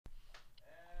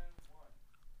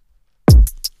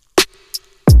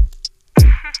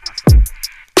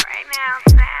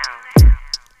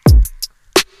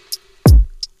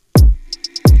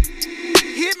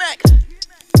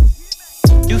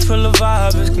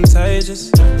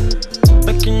contagious.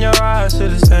 Look in your eyes,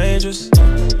 shit is dangerous.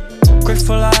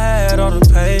 Grateful I had all the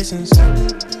patience.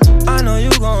 I know you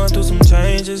going through some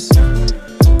changes.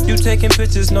 You taking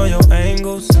pictures, know your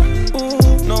angles.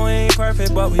 Ooh, no, we ain't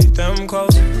perfect, but we them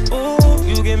close. Ooh,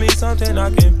 you give me something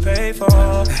I can pay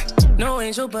for. No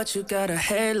angel, but you got a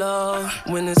halo.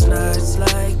 When it's nights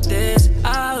like this,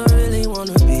 I really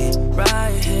wanna be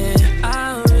right here.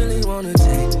 I really wanna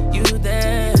take you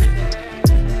there.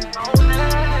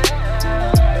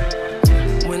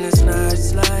 When it's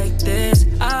nights like this,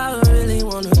 I really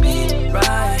wanna be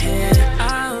right here.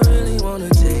 I really wanna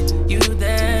take you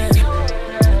there.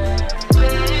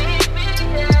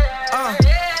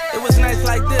 It was nights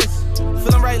like this,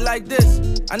 feeling right like this.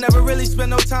 I never really spent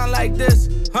no time like this,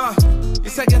 Your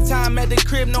second time at the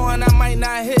crib knowing I might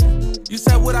not hit. You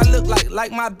said what I look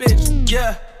like my bitch,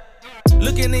 yeah.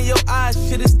 Looking in your eyes,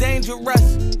 shit is dangerous.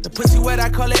 The pussy wet, I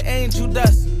call it angel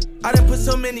dust. I done put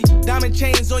so many diamond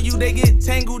chains on you, they get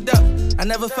tangled up. I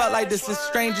never felt like this, it's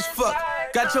strange as fuck.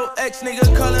 Got your ex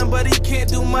nigga calling, but he can't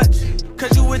do much.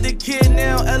 Cause you with the kid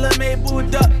now, LMA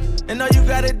booed up. And all you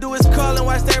gotta do is call and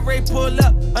watch that Ray pull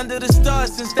up. Under the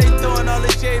stars since they throwing all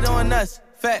the shade on us.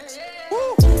 Facts.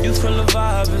 Woo. You feel the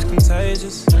vibe is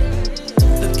contagious.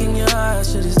 Look in your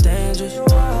eyes, shit is dangerous.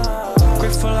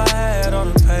 Grateful I had all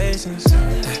the patience.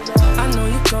 I know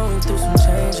you're going through some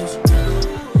changes.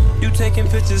 You taking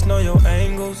pictures, know your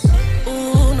angles.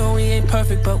 Ooh, no, we ain't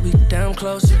perfect, but we damn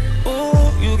close.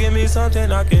 Ooh, you give me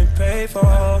something I can pay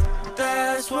for.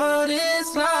 That's what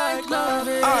it's like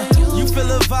loving you feel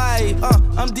a vibe,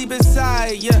 I'm deep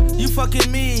inside, yeah. You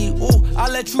fucking me, ooh, I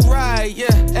let you ride, yeah.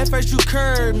 At first you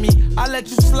curved me, I let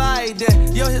you slide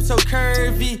in. Your hips so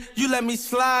curvy, you let me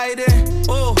slide in,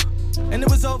 ooh. And it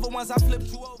was over once I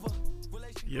flipped you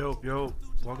over. Yo,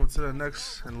 welcome to the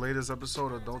next and latest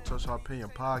episode of Don't Touch Our Opinion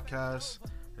podcast.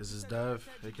 This is Dev,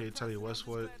 aka Teddy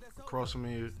Westwood. Across from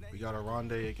me, we got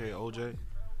Aronde, aka OJ.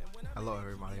 Hello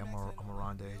everybody, I'm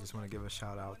Aronde. Just want to give a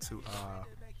shout out to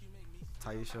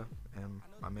Taisha and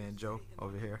my man Joe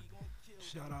over here.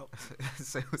 Shout out.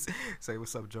 say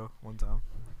what's up, Joe, one time.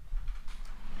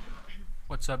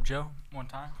 What's up, Joe? One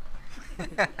time.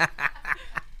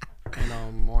 And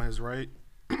on his right,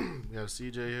 we have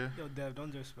CJ here. Yo, Dev,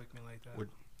 don't disrespect me like that.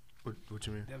 What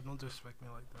you mean? Dev, don't disrespect me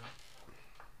like that.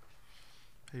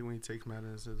 Hey, when he takes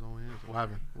matters in his own hands. What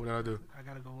happened? What did I do? I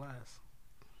gotta go last.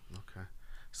 Okay.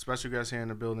 Special guest here in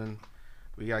the building.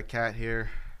 We got Kat here.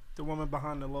 The woman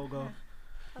behind the logo.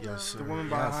 Hello. Yes, sir. The woman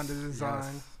Yes. behind the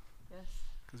design. Yes.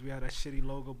 Because we had a shitty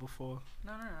logo before.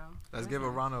 No. Let's give a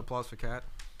round of applause for Kat.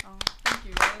 Oh, thank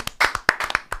you, guys.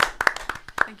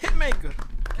 Thank you. Hitmaker.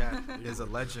 Kat is a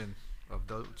legend of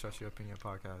Don't Trust Your Opinion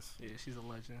podcast. Yeah, she's a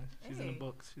legend. She's in the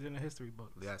books. She's in the history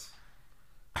books. Yes.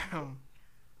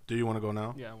 Do you want to go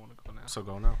now? Yeah, I want to go now. So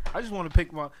go now. I just want to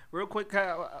pick my real quick.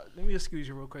 Let me excuse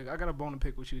you real quick. I got a bone to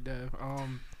pick with you, Dev.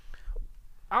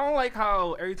 I don't like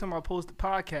how every time I post a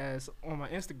podcast on my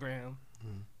Instagram,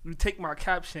 you take my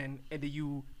caption and then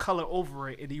you color over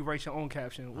it and then you write your own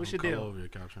caption. What's your deal? Color over your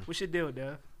caption. What's your deal,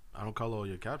 Dev? I don't color over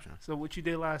your caption. So what you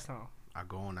did last time? I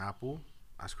go on Apple,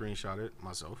 I screenshot it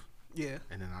myself, Yeah.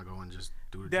 and then I go and just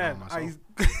do the Dev, drawing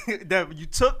myself. Dev, you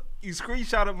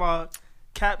screenshotted my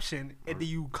caption and then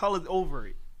you colored over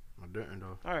it. I didn't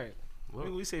though. All right.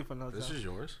 Look, We say for another this time. is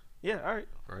yours, Yeah, all right.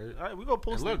 right? All right, we gonna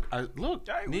post And it. look,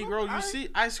 All right, we Negro, gonna- you all right. see,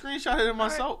 I screenshotted it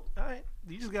myself. All right.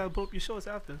 You just gotta pull up your shorts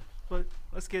after. But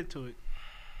let's get to it.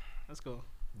 Let's go.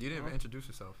 You didn't even introduce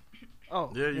yourself.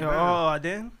 Oh. Yeah, you know, better. oh, I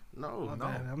didn't? No, My no.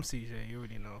 bad. I'm CJ. You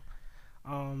already know.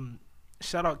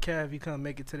 Shout out Cav. He couldn't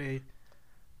make it today.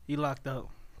 He locked up.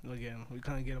 Again, we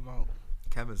couldn't get him out.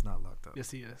 Kevin's not locked up.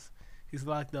 Yes, he is. He's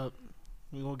locked up.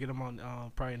 We're going to get him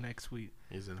on probably next week.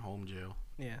 he's in home jail.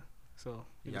 Yeah. So,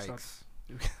 we're going Yikes.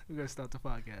 to start the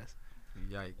podcast.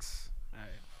 Yikes. All right.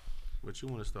 What you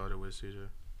want to start it with, CJ?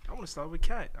 I want to start with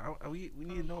Kat. We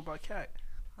need to know about Kat.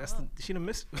 That's she the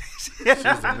mystery. She's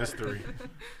the mystery.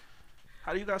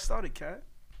 How do you got started, Kat?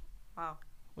 Wow.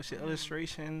 What's your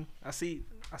illustration? I see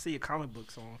your comic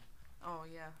books on. Oh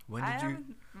yeah. When I did you-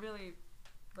 haven't really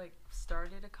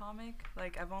started a comic.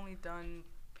 I've only done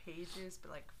pages,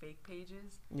 but fake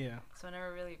pages. Yeah. So I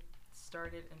never really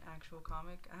started an actual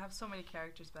comic. I have so many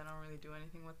characters, but I don't really do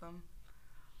anything with them.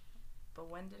 But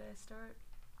when did I start?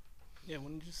 Yeah,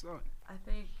 when did you start? I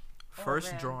think.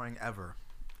 First man. drawing ever,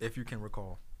 if you can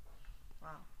recall.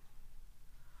 Wow.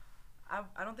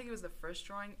 I don't think it was the first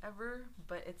drawing ever,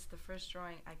 but it's the first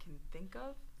drawing I can think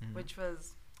of, which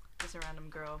was just a random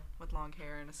girl with long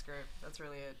hair and a skirt. That's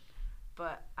really it.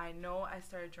 But I know I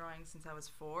started drawing since I was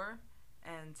 4,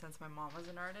 and since my mom was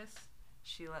an artist,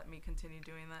 she let me continue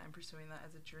doing that and pursuing that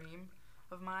as a dream.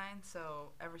 of mine.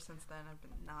 So ever since then, I've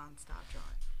been nonstop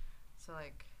drawing. So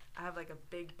like I have like a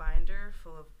big binder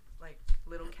full of like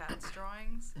little cats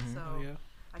drawings. Mhm. So Oh, yeah.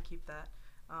 I keep that.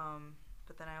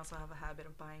 But then I also have a habit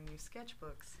of buying new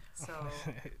sketchbooks. So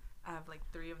I have like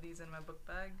 3 of these in my book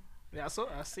bag. Yeah,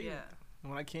 I see. Yeah.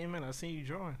 When I came in, I seen you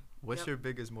drawing. What's Yep. your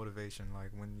biggest motivation?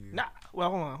 Like when you Nah, well,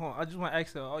 hold on. I just want to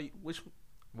ask her,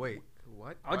 wait,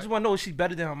 what? I just want to know if she's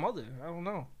better than her mother. I don't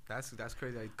know. That's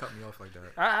crazy. How you cut me off like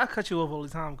that. I cut you off all the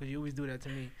time because you always do that to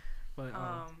me. But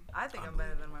I think I'm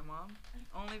better than my mom,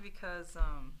 only because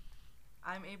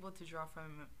I'm able to draw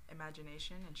from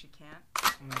imagination and she can't.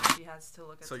 She has to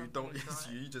look at So you something don't and draw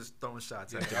it. you just throwing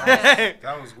shots Yeah, at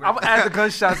that was weird. I'm gonna add the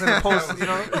gunshots in the post. You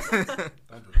know.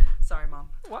 Don't do that. Sorry, mom.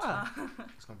 Why?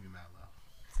 It's gonna be mad loud.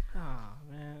 Oh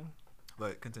man.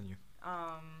 But continue.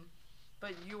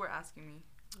 But you were asking me.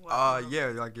 What Yeah,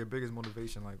 like your biggest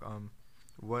motivation, like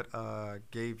what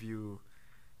gave you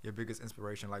your biggest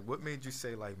inspiration? Like what made you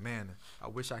say like, man, I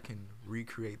wish I can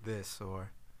recreate this or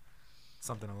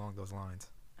something along those lines?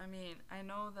 I mean, I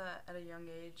know that at a young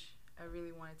age, I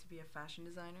really wanted to be a fashion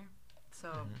designer.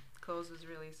 So clothes was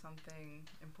really something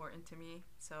important to me.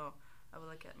 So I would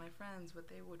look at my friends, what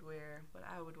they would wear, what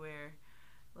I would wear,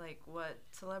 like what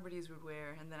celebrities would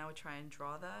wear, and then I would try and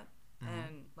draw that.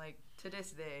 And like to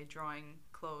this day, drawing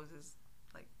clothes is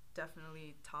like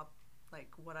definitely top, like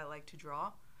what I like to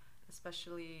draw,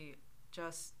 especially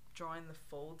just drawing the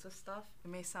folds of stuff.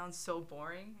 It may sound so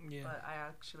boring, Yeah. but I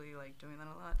actually like doing that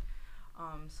a lot.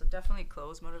 So definitely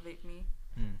clothes motivate me,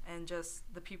 and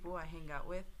just the people I hang out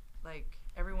with. Like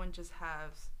everyone just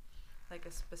has like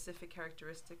a specific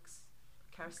characteristic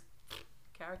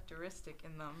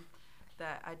in them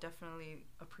that I definitely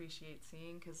appreciate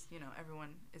seeing, because you know everyone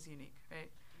is unique, right?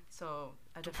 So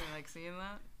I definitely like seeing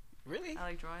that. Really? I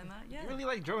like drawing that. Yeah. You really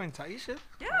like drawing Taisha?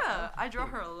 Yeah, I draw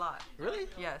her a lot. Really?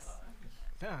 Yes.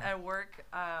 Yeah. At work,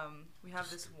 we have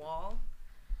this wall,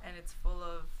 and it's full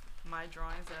of my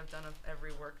drawings that I've done of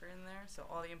every worker in there. So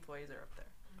all the employees are up there.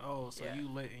 Oh, so Yeah. you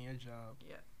lit in your job.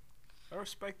 Yeah. I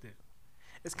respect it.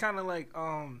 It's kind of like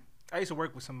I used to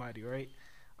work with somebody, right?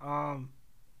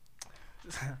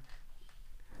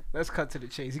 Let's cut to the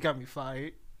chase. He got me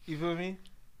fired. You feel me?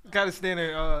 Got to stand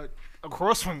there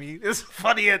across from me. It's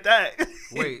funny at that.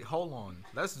 Wait, hold on.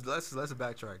 Let's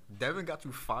backtrack. Devin got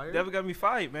you fired? Devin got me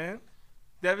fired, man.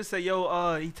 Devin said,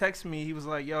 "Yo, he texted me. He was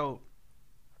like, yo,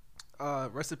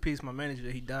 rest in peace, my manager.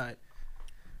 He died.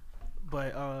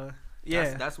 But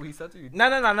yeah, That's what he said to you. no.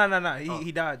 Oh.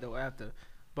 He died though after.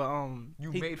 But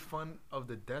You he, made fun of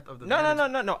the death of the No.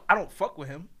 manager? I don't fuck with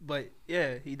him. But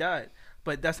yeah, he died.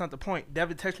 But that's not the point.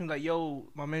 Devin texted me like, yo,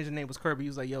 my manager's name was Kirby. He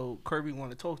was like, yo, Kirby want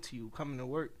to talk to you. Coming to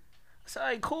work. I said, all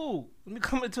right, cool. Let me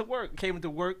come into work. Came into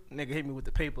work. Nigga hit me with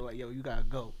the paper like, yo, you gotta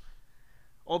go.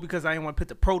 All because I didn't want to put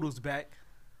the produce back.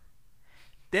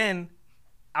 Then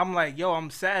I'm like, yo, I'm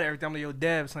sad. Everything. I'm like, yo,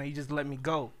 Dev, son, he just let me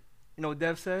go. You know what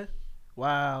Dev said?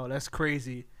 Wow, that's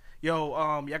crazy. Yo,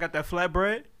 y'all got that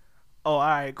flatbread? Oh, all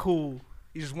right, cool.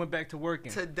 He just went back to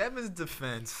working. To Devin's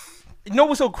defense, You know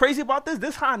what's so crazy about this?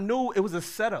 This how I knew it was a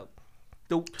setup.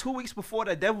 The 2 weeks before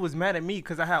that, Devin was mad at me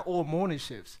because I had all morning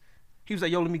shifts. He was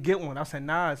like, yo, let me get one. I said,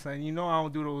 nah, son, you know I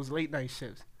don't do those late night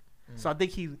shifts. So I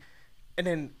think and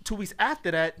then 2 weeks after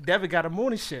that, Devin got a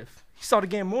morning shift. He started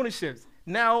getting morning shifts.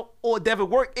 Now, all Devin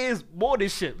work is morning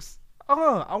shifts.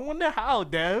 I wonder how,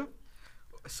 Dev.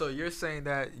 so you're saying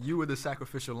that you were the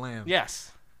sacrificial lamb?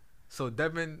 Yes. So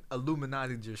Devin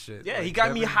illuminated your shit. Yeah, Like, he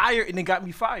got me Devin- hired and then got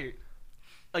me fired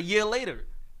a year later.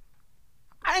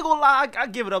 I ain't gonna lie, I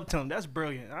give it up to him. That's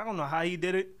brilliant. I don't know how he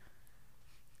did it.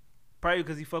 Probably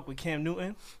because he fucked with Cam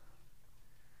Newton.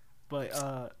 But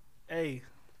hey,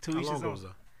 2 How weeks long is ago on. was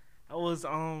that? That was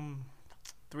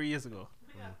 3 years ago.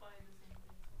 We got fired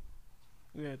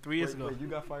the same day. Yeah, 3 years ago. Wait, you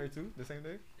got fired too? The same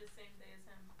day? The same day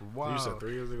as him. Wow. You said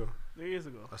 3 years ago. 3 years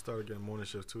ago. I started getting morning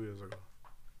shifts 2 years ago.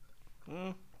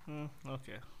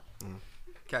 Okay.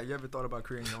 Kat, you ever thought about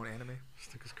creating your own anime? This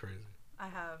nigga's crazy. I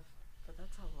have, but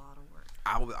that's a lot of work.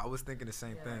 I was thinking the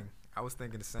same Yeah. thing. I was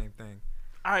thinking the same thing.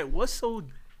 All right, what's so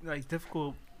like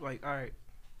difficult? Like, all right,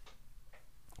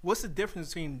 what's the difference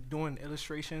between doing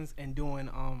illustrations and doing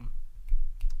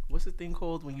what's the thing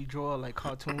called when you draw like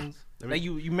cartoons? Let me- Like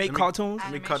you make let me- cartoons,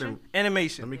 Let me cut in.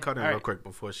 animation. Let me cut in All real right. quick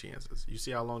before she answers. You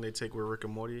see how long they take with Rick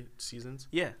and Morty seasons?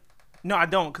 Yeah. No, I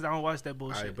don't, cause I don't watch that All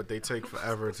bullshit. right, but they take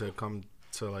forever to come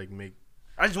to like make.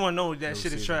 I just want to know that No shit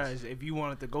is seasons. trash. If you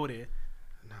wanted to go there,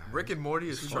 Nah, Rick and Morty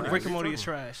is What trash. Rick and Morty is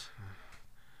trash.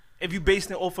 If you based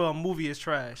it off of a movie, it's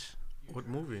trash. What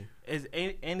movie? It's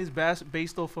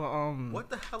based off of What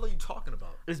the hell are you talking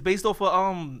about? It's based off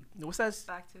of what's that?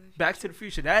 Back to the Future. Back to the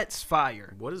Future. That's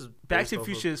fire. What is Back based to the off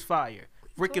Future Of, is fire.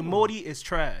 Rick and Morty is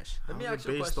trash. Let me How's ask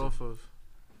it you a based question. off of.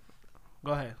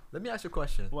 Go ahead. Let me ask you a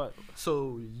question. What?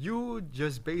 So you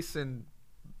just basing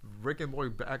Rick and Morty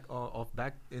back off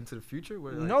Back into the Future?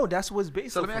 Where, like- No, that's what's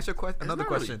based. So let me off ask you another not really-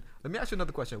 question. Let me ask you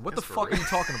another question. What the It's for fuck are real. you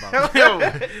talking about?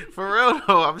 Yo, for real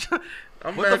though, I'm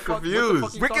What the mad fuck- what the confused.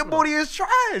 fuck you Rick talking and Morty is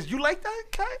trash. You like that,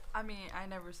 Kat? I mean, I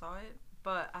never saw it,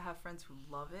 but I have friends who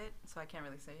love it, so I can't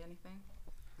really say anything.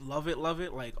 Love it.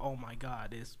 Like, oh my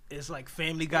God, it's like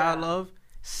Family Guy Yeah. love,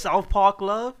 South Park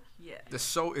love. Yeah. The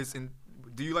show is in.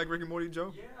 Do you like Rick and Morty,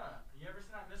 Joe? Yeah. You ever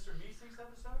seen that Mr. Meeseeks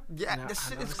episode? Yeah, Nah, this I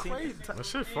shit never is seen it. crazy. That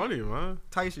shit funny, man.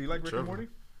 Taisha, you like Rick and Tripping. Morty?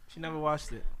 She never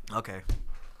watched it. Okay.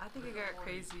 I think it got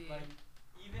crazy. Like,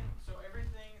 even so,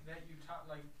 everything that you talk,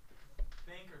 like,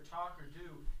 think or talk or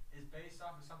do is based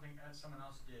off of something that someone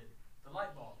else did. The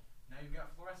light bulb. Now you've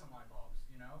got fluorescent light bulbs,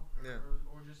 you know, Yeah.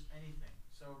 or just anything.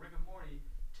 So Rick and Morty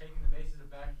taking the basis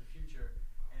of Back to the Future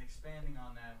and expanding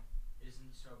on that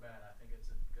isn't so bad. I think it's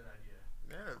a good idea.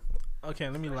 Yeah. Okay,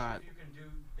 let me Especially lie. if you can do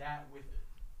that with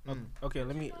it. Okay,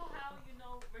 let me. You know how you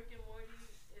know Rick and Morty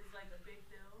is like a big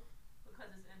deal? Because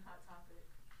it's in Hot Topic.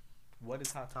 What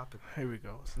is Hot Topic? Here we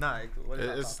go. Nah, what is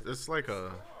Hot It's Topic? it's like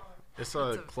a It's a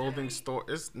a clothing very- store.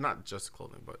 It's not just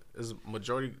clothing, but it's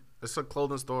majority. It's a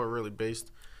clothing store really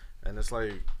based, and it's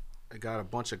like it got a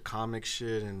bunch of comic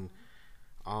shit and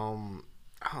I don't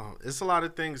know, it's a lot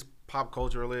of things pop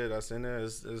culture related that's in there.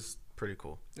 It's pretty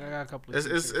cool. I got a couple. It's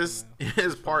of it's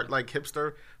it's part like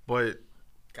hipster, but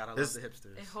Gotta it's- love the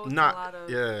hipsters. It holds a not lot of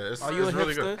yeah. It's, Are you it's a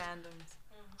really hipster? good. fandoms.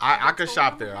 I could told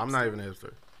shop I'm a there. I'm not hipster. even a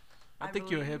hipster. I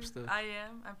think you're a believe hipster. I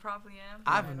am. I probably am.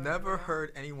 but I I've don't never know.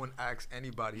 heard anyone ask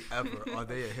anybody ever, are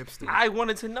they a hipster? I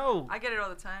wanted to know I get it all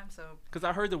the time, so because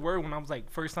I heard the word when I was like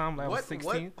first time, like I was what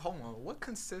 16. hold on, what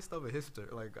consists of a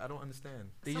hipster? Like, I don't understand.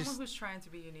 They someone just who's trying to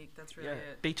be unique. That's really yeah,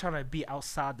 it. they trying to be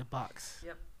outside the box.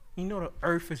 Yep. You know the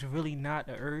Earth is really not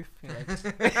the Earth.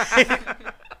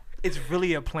 Like, it's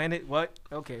really a planet. What?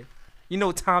 Okay. You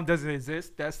know time doesn't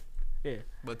exist. That's yeah.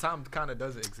 But time kind of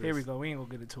doesn't exist. Here we go. We ain't gonna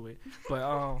get into it.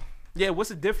 But yeah. What's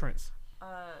the difference?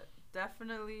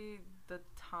 Definitely the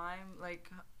time. Like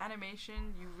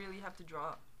animation, you really have to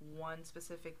draw one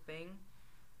specific thing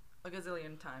a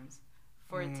gazillion times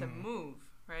for it to move,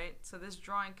 right? So this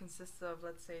drawing consists of,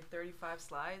 let's say, 35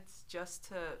 slides just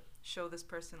to show this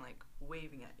person like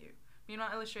waving at you. You know,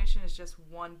 illustration is just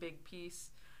one big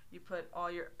piece. You put all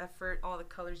your effort, all the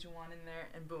colors you want in there,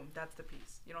 and boom, that's the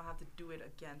piece. You don't have to do it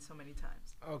again so many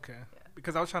times. Okay. Yeah.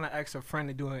 Because I was trying to ask a friend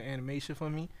to do an animation for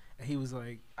me, and he was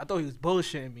like, I thought he was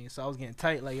bullshitting me, so I was getting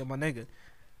tight. Like, yo, my nigga,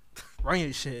 run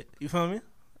your shit. You feel me?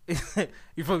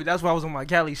 You feel me? That's why I was on my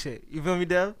Cali shit. You feel me,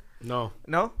 Dev? No,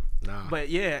 No? nah. But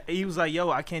yeah, he was like, yo,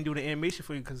 I can't do the animation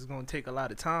for you because it's going to take a lot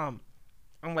of time.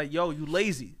 I'm like, yo, you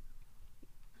lazy.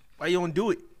 Why you don't do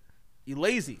it? You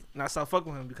lazy. And I started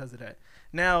fucking with him because of that.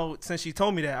 Now, since she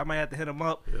told me that, I might have to hit him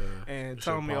up Yeah, and you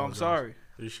tell should him, yo, I'm apologize. sorry.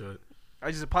 You should. I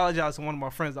just apologized to one of my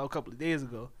friends a couple of days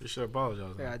ago. You should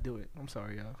apologize. Yeah, man. I do it. I'm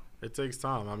sorry, y'all. It takes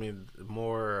time. I mean, the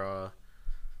more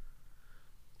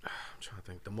I'm trying to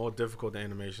think. The more difficult the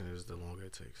animation is, the longer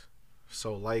it takes.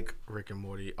 So, like Rick and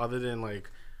Morty, other than like,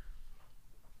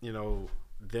 you know,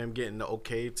 them getting the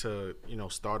okay to, you know,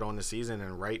 start on the season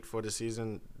and write for the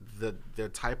season, their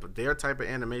type of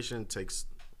animation takes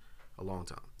a long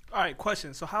time. All right,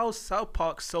 question. So how is South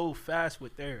Park so fast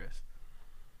with theirs?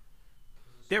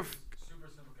 They're Super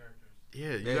simple characters.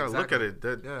 Yeah, you Yeah, gotta look at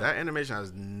exactly. it. Yeah. That animation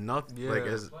has nothing. Yeah. Like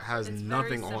has It's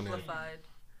nothing very on it. simplified.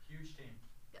 Huge team.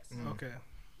 Yes. okay.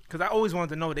 Because I always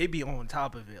wanted to know they be on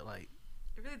top of it. Like,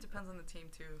 It really depends on the team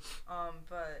too.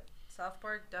 But South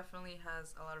Park definitely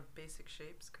has a lot of basic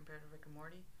shapes compared to Rick and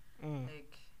Morty.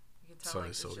 Like you can tell, Sorry, like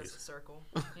it's so just a circle.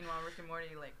 You know, on Rick and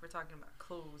Morty, like we're talking about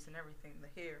clothes and everything, the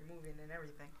hair moving and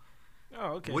everything.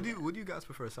 oh, okay. Would you guys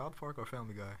prefer South Park or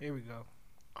Family Guy? Here we go.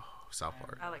 South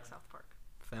Park. I like South Park.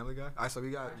 Family Guy. All right, so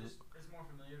we got. It's more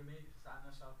familiar to me because I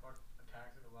know South Park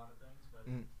attacks at a lot of things, but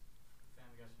Mm.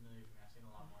 Family Guy's familiar to me. I've seen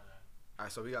a lot more of that. All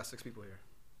right, so we got 6 people here.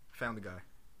 Family Guy.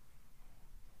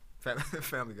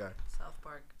 Family Guy. South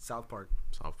Park. South Park.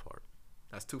 South Park.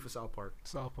 That's 2 for South Park.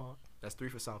 South Park. That's 3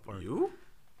 for South Park. You?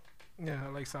 Yeah, I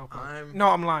like South Park. I'm- No,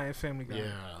 I'm lying. Family Guy.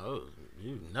 Yeah.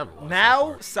 You never watched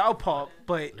Now South South Park,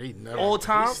 but Park. He never. all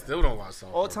time? He still don't watch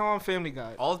South all Park. time Family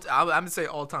Guy. I'm gonna say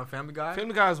all time Family Guy.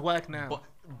 Family Guy is whack now.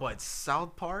 But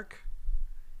South Park.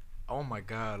 Oh my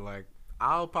God! Like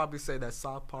I'll probably say that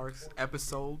South Park's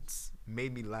episodes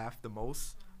made me laugh the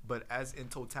most. But as in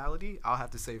totality, I'll have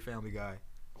to say Family Guy.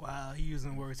 Wow, he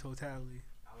using the word totality.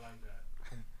 I like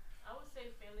that. I would say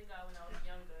Family Guy when I was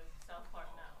younger. South Park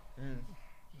now.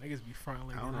 Niggas be fronting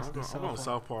like I don't know. they listen to I'm going South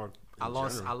South Park I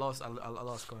lost general.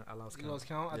 count. You lost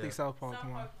count? I Yeah. think South Park. South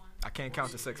Come on. Park one. I can't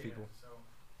count to 6 Yeah, people. So,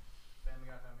 Family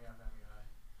Guy,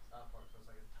 South Park, so it's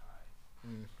like a tie.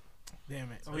 Mm.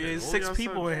 Damn it. So Oh yeah, they there's all 6 y'all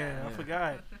people in suck. here. I Yeah.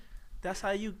 forgot. That's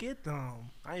how you get them.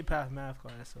 I ain't passed math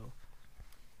class, so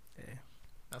yeah,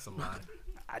 That's a lie.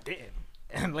 I didn't.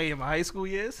 And late in my high school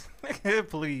years,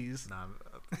 please. Nah.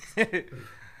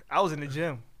 I was in the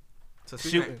gym. So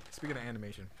Shooting. speaking of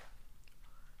animation,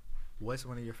 what's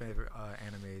one of your favorite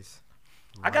animes?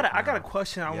 I got a now?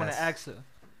 question I want Yes. to ask her.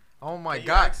 Oh my Can you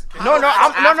god! ask- can No, you no,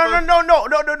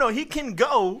 ask no. He can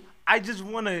go. I just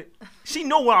wanna. She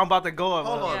know where I'm about to go.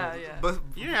 Hold on. Yeah, yeah. But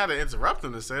You didn't have to interrupt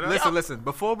him to say that. listen.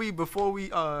 Before we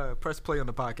press play on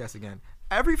the podcast again,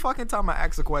 every fucking time I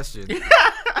ask a question,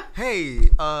 hey,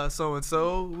 so and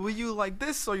so, will you like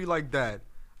this or you like that?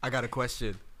 I got a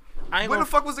question. I ain't Where gonna,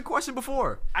 the fuck was the question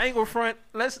before? I ain't gonna front.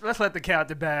 Let's let the cat out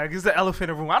the bag. It's the elephant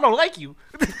in the room. I don't like you.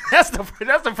 that's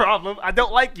the problem. I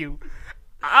don't like you.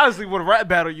 I honestly want to rap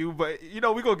battle you, but we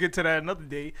gonna get to that another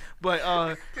day.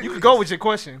 But you can go with your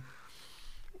question.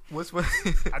 What's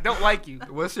I don't like you.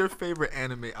 What's your favorite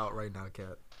anime out right now,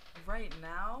 Kat? Right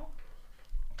now,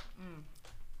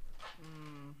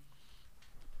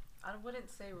 I wouldn't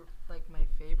say like my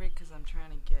favorite because I'm trying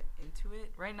to get into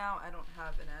it. Right now, I don't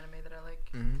have an anime that I like,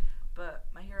 Mm-hmm. but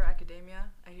My Hero Academia,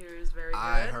 I hear is very good.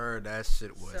 I heard that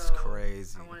shit was So,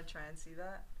 crazy. I want to try and see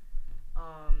that.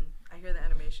 I hear the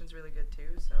animation's really good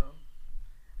too, so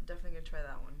I'm definitely gonna try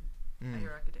that one. My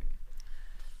Hero Academia.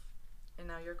 And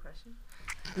now your question.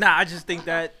 Nah, I just think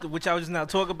that which I was just now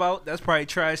talk about. That's probably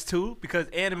trash too because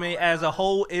anime as a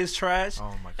whole is trash. Oh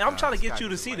my god! And I'm trying to this get guy you to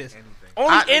doesn't see like this. anything.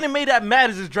 Only anime that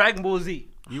matters is Dragon Ball Z.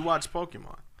 You watch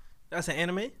Pokemon. That's an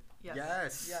anime. Yes.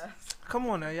 Yes. Yes. Come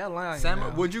on now, y'all lying. Sam, now.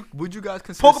 would you guys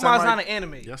consider Pokemon's Samurai- not an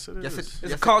anime. Yes, it is. Yes, It's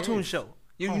yes, a it cartoon is. show.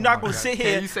 You're Oh not my gonna God. sit Can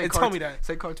here you say and tell me that.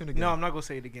 Say cartoon again. No, I'm not gonna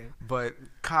say it again. But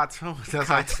Cartoon. That's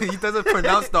like he doesn't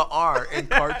pronounce the R in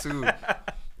cartoon.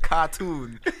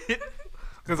 Cartoon.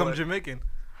 Because I'm But- Jamaican.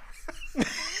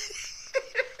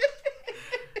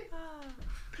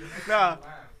 Nah.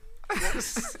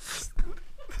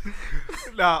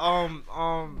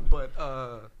 But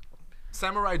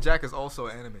Samurai Jack is also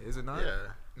anime, is it not? yeah.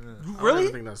 Yeah. I don't Really?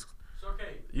 even think that's. So,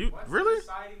 okay, You- what's really? the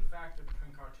deciding factor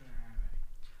between cartoon and anime?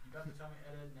 You got to tell me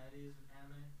Ed, Edd n Eddy is an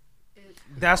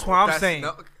anime? That's what I'm That's saying.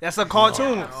 no- That's a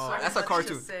cartoon. No. Oh, that's a Let's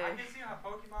cartoon. just say- I can see how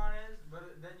Pokemon is,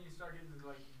 but then you start getting to,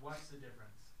 like, what's the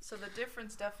difference? So the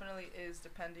difference definitely is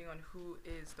depending on who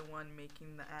is the one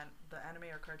making the anime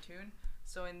or cartoon.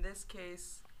 So in this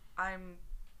case, I'm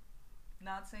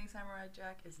not saying Samurai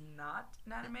Jack is not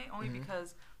an anime, only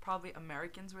because probably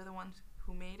Americans were the ones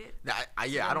who made it. I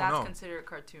So don't then that's know. considered a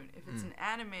cartoon. If it's an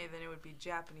anime, then it would be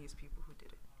Japanese people who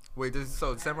did it. Wait,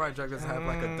 so Samurai Jack doesn't have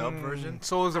like a dub version?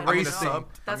 So it's a I don't race know. thing. sub?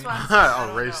 That's I why mean- I'm saying I A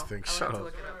don't race know. thing. I would Shut have to up.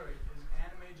 look it up. Is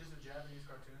anime just a Japanese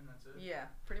cartoon? That's it? Yeah,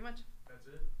 pretty much. That's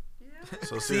it? Yeah.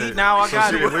 So See, now I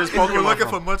got Cedar, it. Where's We're Pokemon looking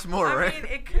from? for much more, I right?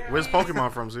 mean, it could Where's be-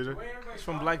 Pokemon from, Cedar? The way everybody It's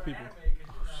from talks black about people. Anime,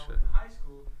 'cause, in high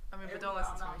school, I mean, but don't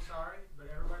listen to me. I'm sorry, but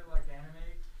everybody liked anime.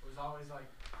 It was always like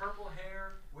purple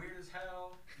hair, weird as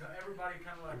hell. No, everybody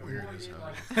kind of like Weird avoided as hell.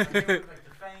 like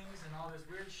the fangs and all this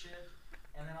weird shit.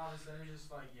 And then all of a sudden it's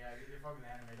just like, yeah, you're fucking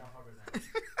anime, don't fuck with anime.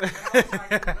 And then all of a sudden, I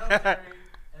get in the military,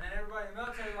 and then everybody in the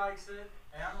military likes it,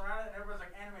 and I'm around it, and everybody's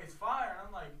like, anime is fire, and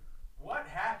I'm like, what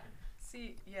happened?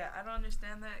 See, yeah, I don't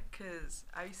understand that because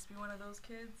I used to be one of those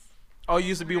kids. Oh, you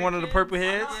used to be one of the purple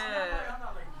heads? Yeah. I'm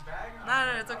not like bagging on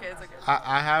No, it. it's okay, it's okay.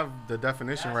 I have the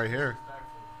definition right here.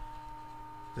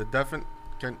 The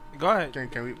can Go ahead.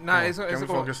 can we Nah, come on, it's can we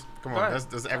cool. focus? Come Go on, ahead.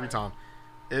 that's every time.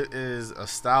 It is a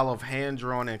style of hand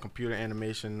drawn and computer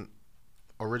animation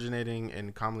originating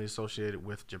and commonly associated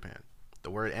with Japan. The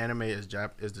word anime is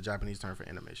the Japanese term for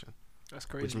animation, That's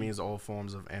crazy. which means all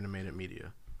forms of animated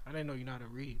media. I didn't know you know how to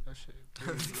read. That shit.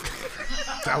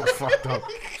 That was fucked up.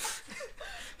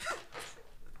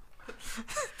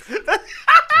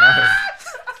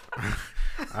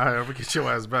 Alright, I'm gonna get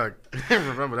your ass back.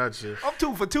 Remember that shit. I'm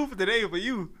 2 for 2 for today for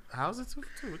you. How's it 2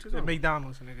 for 2? What you At doing?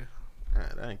 McDonald's, nigga.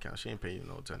 That ain't count. She ain't paying you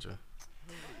no attention.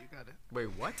 You got it. Wait,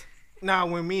 what? Now,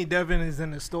 when me and Devin is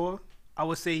in the store, I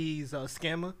would say he's a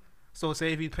scammer. So,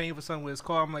 say if he's paying for something with his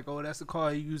car, I'm like, oh, that's the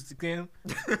car you used to scam.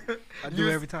 I do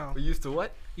it every time. We used to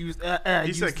what? He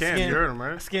said Cam. You heard him,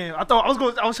 right? Scam.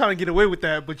 I was trying to get away with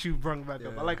that, but you brought it back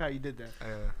up. Yeah. I like how you did that.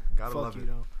 Gotta Fuck love you it.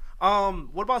 though.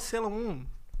 What about Sailor Moon?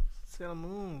 Sailor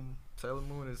Moon. Sailor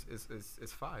Moon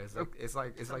is fire. It's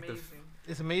like It's the amazing.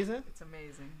 It's amazing. It's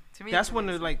amazing. To me, That's it's when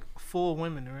there's amazing. like 4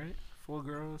 women, right? 4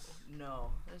 girls.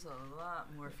 No, there's a lot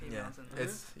more females in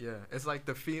this. it's like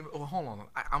the female. Oh, hold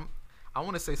on. I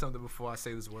want to say something before I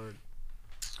say this word.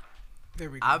 There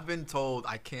we go. I've been told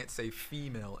I can't say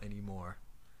female anymore.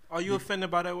 Are you offended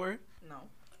by that word? No.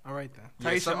 All right then.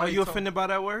 Yeah, Taisha, are somebody you told- offended by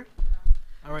that word?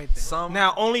 All right then. Some.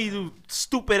 Now only you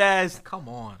stupid ass. Come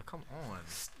on.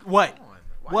 What? Come on.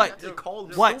 Why What? you have to call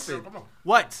them What? stupid?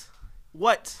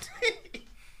 What?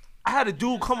 I had a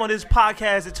dude come on this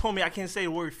podcast and told me I can't say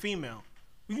the word female.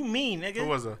 What you mean, nigga? Who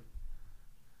was that?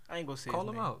 I ain't gonna say Call his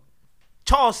him name. out.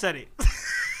 Charles said it.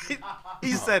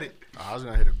 He said it. I was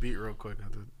gonna hit a beat real quick.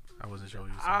 I wasn't sure what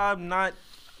you said. I'm not,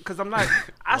 cause I'm not.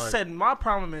 I What? said my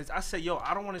problem is I said, yo,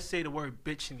 I don't want to say the word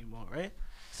bitch anymore, right?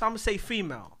 So I'm gonna say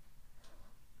female.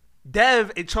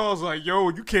 Dev and Charles like, yo,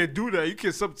 you can't do that. You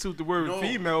can't substitute the word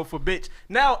female for bitch.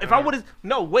 Now, if I would have,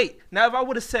 no, wait. Now, if I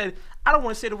would have said, I don't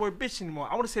want to say the word bitch anymore.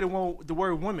 I want to say the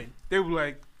word woman. They were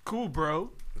like, cool,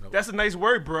 bro. Nope. That's a nice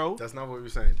word, bro. That's not what we were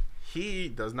saying. He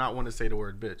does not want to say the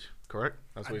word bitch. Correct?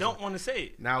 That's I what don't want to say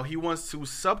it. Now he wants to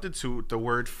substitute the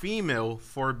word female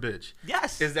for bitch.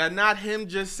 Yes. Is that not him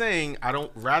just saying, I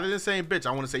don't, rather than saying bitch,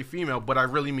 I want to say female, but I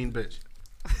really mean bitch?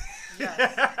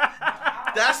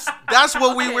 That's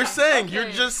what we were saying.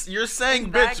 okay. You're saying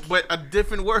In that bitch, but a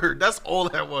different word. That's all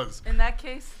that was. In that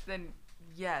case, then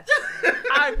yes.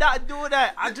 I'm not doing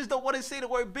that. I just don't want to say the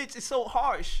word bitch. It's so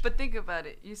harsh. But think about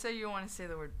it. You say you want to say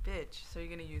the word bitch, so you're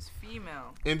gonna use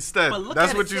female. Instead, But look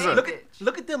that's at what it, you say said. it.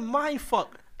 Look at the mind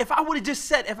fuck. If I would have just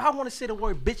said, if I want to say the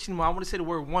word bitch anymore, I want to say the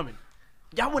word woman.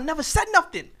 Y'all would never said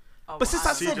nothing. Oh, But since I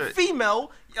wow. said CJ.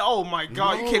 female, oh my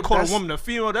God, you No, can't call a that's- woman a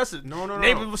female. That's a No.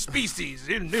 name of a species.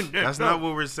 That's not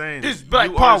what we're saying. This is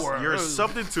black You power. You're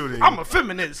substituting. I'm a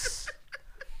feminist.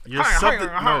 You're Hi, subti-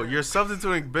 hi, no, hi. you're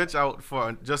substituting bitch out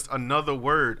for just another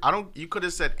word. I don't. You could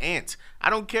have said ant. I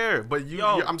don't care. But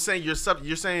I'm saying you're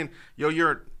saying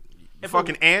you're If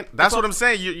fucking a- ant. That's if what a- I'm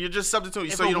saying. You're just substituting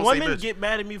If so you a don't say woman bitch. get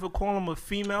mad at me for calling them a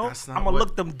female, That's not I'm gonna what-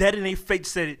 look them dead in their face.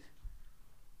 Said it.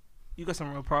 You got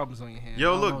some real problems on your hands. I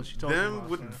Yo, don't know look, what you're talking them about,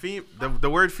 with son. the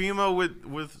word female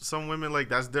with some women, like,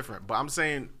 that's different. But I'm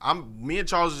saying me and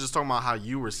Charles are just talking about how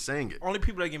you were saying it. Only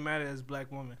people that get mad at is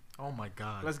black women. Oh my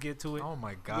God. Let's get to it. Oh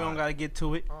my God. We don't gotta get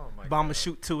to it. Oh my But I'ma God.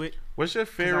 shoot to it. What's your I'm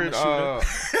a favorite shooter.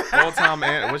 all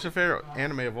time? What's your favorite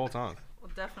anime of all time? We'll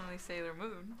definitely Sailor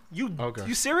Moon. Okay.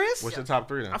 You serious? What's your top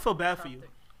three then? I feel bad for you.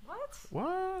 What?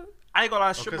 What? I ain't gonna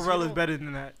lie, Okay, so Stripperella you is don't- better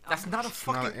than that. That's not a not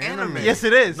fucking an anime. anime. Yes,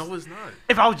 it is. No, it's not.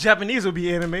 If I was Japanese, it would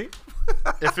be anime.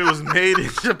 If it was made in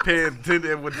Japan, then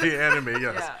it would be anime,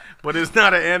 yes. Yeah. But it's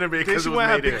not an anime Then because she it was wanna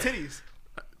have made big in. titties.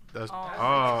 That's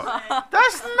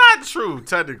not true,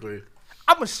 technically.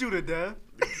 I'm a shooter, Dad.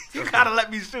 You gotta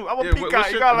let me shoot. I'm a Yeah, peacock. what's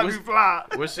You your- gotta let me what's- fly.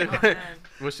 What's your man.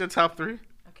 What's your top three?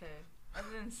 Okay. Other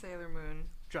than Sailor Moon.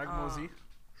 Dragon Ball Z.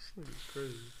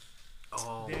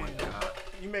 Oh Damn. my God.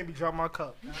 You made me drop my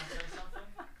cup. Can I say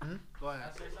something? Go Can I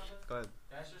ahead. say something? Go ahead.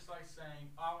 That's just like saying,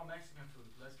 oh, I want Mexican food.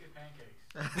 Let's get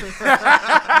pancakes.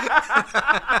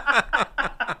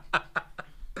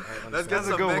 Let's get That's a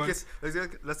some good one.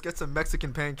 let's get some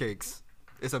Mexican pancakes.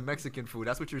 It's a Mexican food.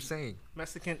 That's what you're saying.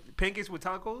 Mexican pancakes with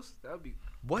tacos? That would be.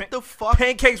 What Pan- the fuck?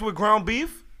 Pancakes with ground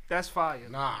beef? That's fire.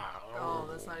 Nah. Oh,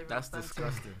 that's not even That's offensive.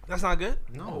 disgusting. That's not good?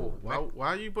 No. Why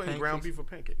are you putting ground Pancakes. beef with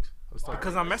pancakes? Let's talk.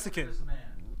 Because I'm Mexican. This man.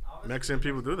 I'll listen Mexican to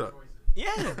your people do that. choices.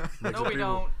 Yeah. No, Mexican we people.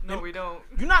 don't. No, we don't.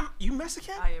 You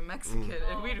Mexican? I am Mexican,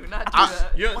 and we do not do The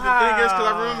that. thing is, because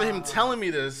I remember him telling me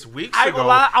this weeks I ain't ago. gonna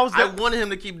lie, I wanted him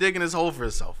to keep digging his hole for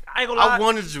himself. I ain't gonna lie. I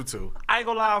wanted you to. I ain't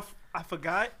gonna lie. I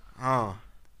forgot. Oh.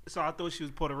 So I thought she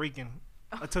was Puerto Rican.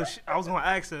 Until I was gonna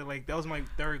ask her. Like, that was my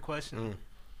third question.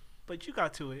 But you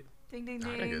got to it. Ding, ding, I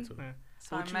didn't ding. get to it. Yeah.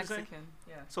 So What I'm you say? Mexican.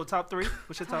 Yeah. So top three?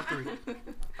 What's your top three?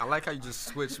 I like how you just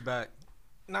switched back.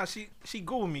 Nah, she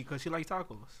cool with me because she like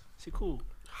tacos. She cool.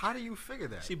 How do you figure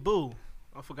that? She boo.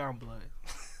 I forgot I'm blood.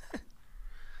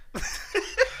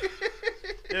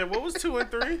 Yeah, what was 2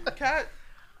 and 3? Cat?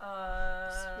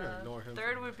 ignore him.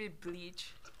 Third would be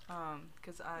Bleach,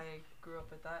 because I grew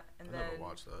up with that, and I then never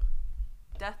watched that.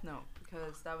 Death Note,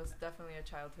 because that was definitely a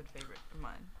childhood favorite of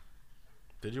mine.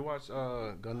 Did you watch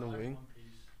Gundam Wing? One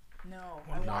Piece. No,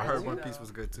 No, I wanted heard to, One though. Piece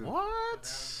was good too. That What?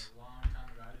 was a long time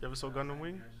ago. I You ever saw didn't Gundam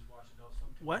Wing? I just watched Adult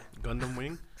Swim. What? Gundam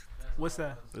Wing? What's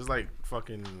that? It's like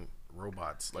fucking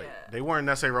robots. Like Yeah. they weren't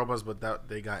necessarily robots, but that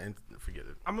they got in. Forget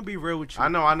it. I'm gonna be real with you. I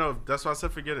know. That's why I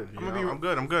said forget it. You I'ma know, be- I'm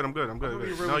good. I'ma be real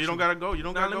No, with you don't you. gotta go. You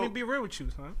don't Nah, gotta let go. me be real with you,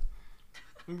 son.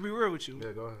 Let me be real with you.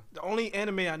 Yeah, go ahead. The only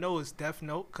anime I know is Death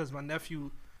Note because my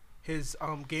nephew, his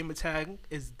gamer tag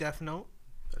is Death Note.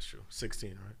 That's true.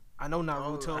 16, right? I know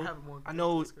Naruto. I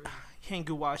know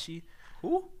Henguwashi.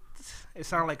 Who? It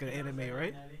sounds like an anime,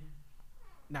 right?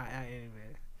 Nah, not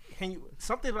anime.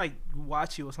 Something like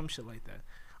Wachi or some shit like that.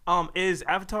 Is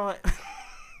Avatar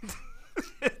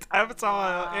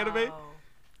Avatar anime? Wow.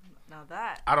 Now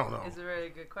that I don't know. is a very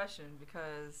good question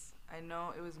because I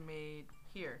know it was made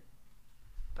here,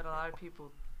 but a lot of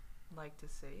people like to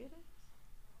say it is.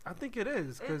 I think it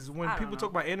is because when I don't people know. talk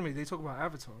about anime, they talk about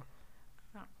Avatar.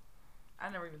 I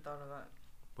never even thought of that.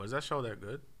 Was that show that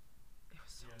good? It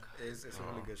was so good. It's a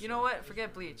really good show. You know what?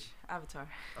 Forget Bleach. Avatar.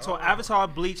 So Avatar,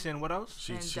 Bleach, and what else?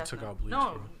 She And she Death took Note. out Bleach.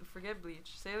 No, bro. forget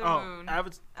Bleach. Sailor Oh, Moon,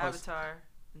 Avatar.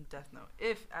 and Death Note.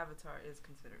 If Avatar is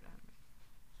considered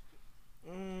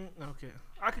anime. Okay.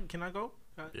 Can I go?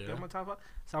 Can I Yeah. get my top 5?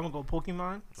 So I'm gonna go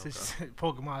Pokemon. Since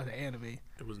Pokemon is an anime.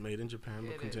 It was made in Japan,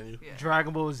 but It continue. is, yeah.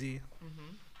 Dragon Ball Z,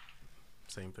 Mm-hmm.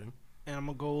 Same thing. and I'm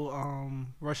gonna go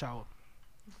Rush Hour.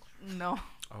 No.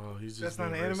 Oh, he's That's just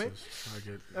not being an anime? racist. I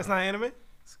get. That's not anime.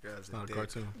 This guy's It's not a dick.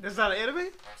 cartoon. That's not an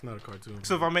anime. It's not a cartoon.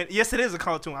 So if I made, yes, it is a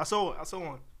cartoon. I saw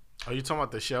one. Are you talking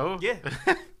about the show? Yeah,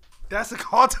 that's a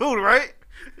cartoon, right?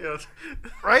 Yeah.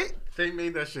 Right? They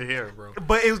made that shit here, bro.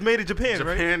 But it was made in Japan,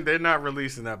 right? Japan, they're not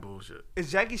releasing that bullshit.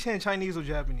 Is Jackie Chan Chinese or It's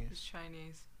Japanese?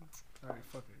 Chinese. All right,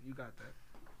 fuck it. You got that.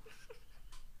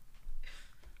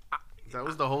 That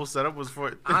was the whole setup was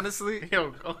for. Honestly,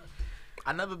 Yo, go.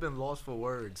 I never been lost for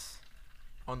words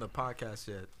on the podcast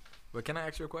yet. But can I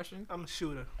ask you a question? I'm a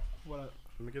shooter. What up?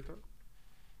 Let me get that.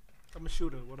 I'm a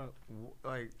shooter. What up?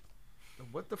 Like,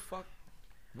 what the fuck?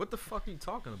 What the fuck are you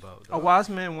talking about? A dog? wise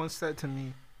man once said to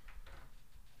me,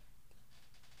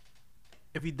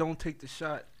 "If you don't take the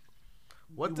shot,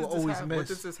 What you does will this always have? miss." What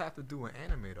does this have to do with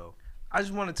anime though? I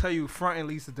just want to tell you, fronting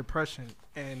leads to depression,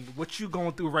 and what you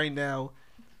going through right now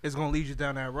is gonna lead you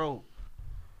down that road.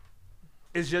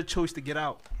 It's your choice to get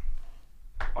out.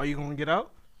 Are you gonna get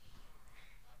out?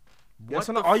 Yes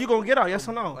or no? Are you gonna get out? Yes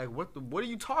or no? Like what are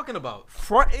you talking about?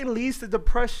 Fronting leads to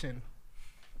depression.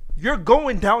 You're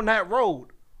going down that road.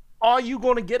 Are you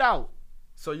gonna get out?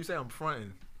 So you say I'm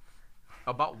fronting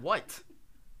about what?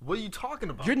 What are you talking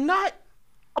about? You're not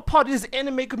a part of this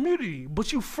anime community,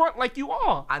 but you front like you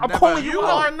are. I I'm never- calling You you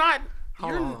are out. not.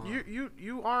 Hold on.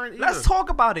 You aren't either. Let's talk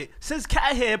about it. Since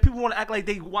Cat here, people want to act like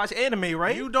they watch anime,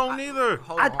 right? You don't either.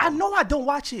 Hold I on. know I don't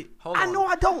watch it. Hold I on. know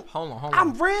I don't. Hold on.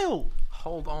 I'm real.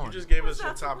 Hold on. You just gave us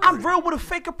your top. I'm three. real with a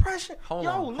fake impression. Hold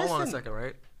Yo, on. listen. Hold on a second,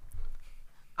 right?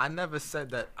 I never said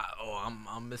that.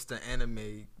 I'm Mr.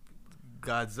 Anime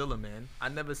Godzilla man. I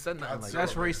never said nothing like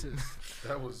That's that. racist.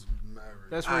 That was mad.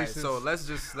 That's All right, racist. so let's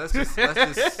just we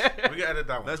can edit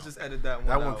that one. let's out. just edit that one.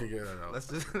 That one out. can get that out. Let's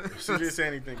just. If she didn't say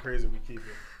anything crazy, we keep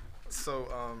it. So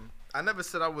I never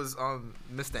said I was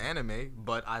Mr. Anime,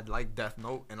 but I like Death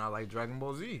Note and I like Dragon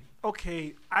Ball Z,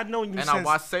 Okay, I know you and since I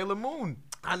watched Sailor Moon.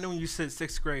 I know you since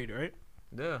 6th grade, right?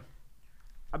 Yeah.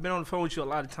 I've been on the phone with you a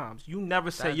lot of times. You never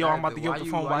said, That- "Yo, that- I'm about to get why off the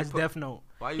you- phone why and you watch put- Death Note."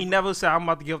 Why He you? never said, "I'm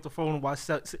about to get off the phone and watch."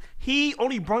 He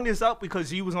only brought this up because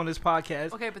he was on this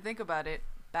podcast. Okay, but think about it.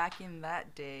 Back in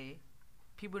that day,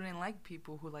 people didn't like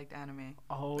people who liked anime.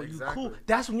 Oh, Exactly. you cool.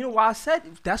 That's why I said.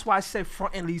 That's why I said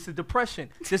fronting leads to depression.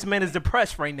 This man is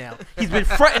depressed right now. He's been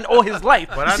fronting all his life.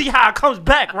 But You I- see how it comes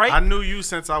back, right? I knew you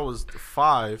since I was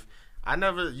 5. I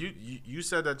never. You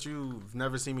said that you've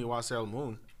never seen me watch Sailor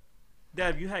Moon.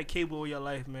 Dad, you had cable all your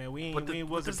life, man. We What ain't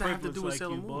what wasn't does that have to privileged do with like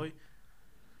Sailor you, Moon? boy.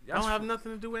 I don't have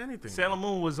nothing to do with anything. Sailor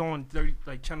Moon was on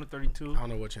channel 32. I don't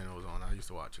know what channel it was on. I used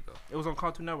to watch it though. It was on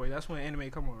Cartoon Network. That's when anime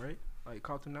come on, right? Like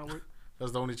Cartoon Network,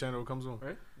 That's the only channel it comes on.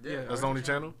 right? Yeah. That's the only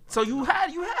channel. So you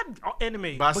had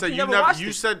anime, But I said you you never watched You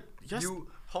it. said yes. You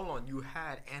hold on. You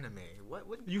had anime. What?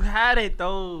 You had it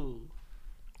though.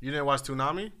 You didn't watch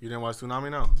Toonami. You didn't watch Toonami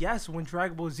now. Yes, when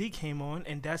Dragon Ball Z came on,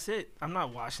 and that's it. I'm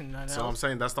not watching nothing So I'm else.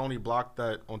 saying that's the only block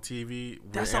that on TV. Where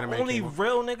That's the anime only came on.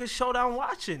 real nigga show that I'm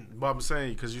watching. But I'm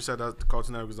saying because you said that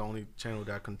Cartoon Network is the only channel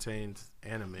that contains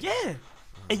anime. Yeah,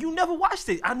 and you never watched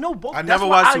it. I know both. I that's never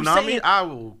why watched I'm Toonami. saying I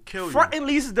will kill you. Fronting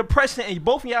leads to depression, and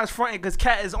both of y'all is fronting because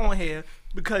Kat is on here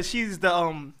because she's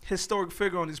the historic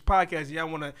figure on this podcast. Y'all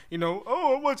want to,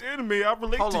 I watch anime. I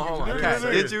relate Hold to on. you. Hold on. didn't Kat,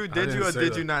 say did it. you? I Did didn't you? Or say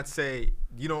did that. you not say?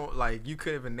 You don't like. You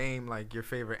could even name like your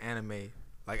favorite anime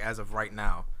like as of right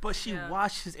now. But she Yeah.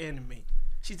 watches anime.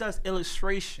 She does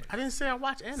illustration. I didn't say I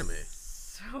watch anime.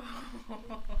 So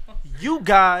You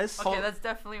guys, okay, that's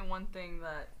definitely one thing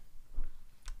that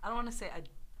I don't want to say I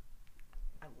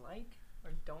like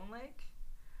or don't like,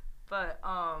 but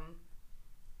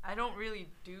I don't really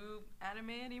do anime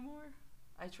anymore.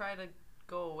 I try to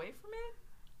go away from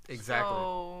it. Exactly.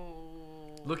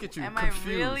 So Look at you, Am confused.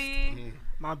 I really?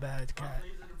 my bad, Kat.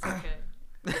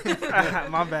 It's okay.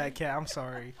 My bad, Kat. I'm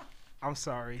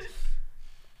sorry.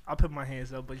 I'll put my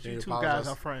hands up, but Can you you two apologize? guys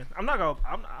are friends. I don't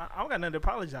got nothing to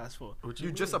apologize for. What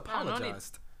You just No, no need.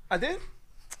 apologized. I did?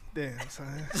 Damn,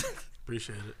 son.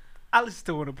 appreciate it. I listen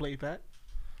to the play, Pat.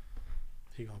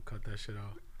 He gonna cut that shit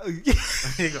out. Oh,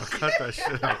 He gonna cut that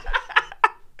shit out.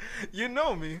 You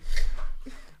know me.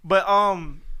 But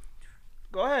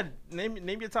go ahead. Name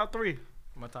your top 3.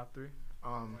 My top 3.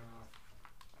 All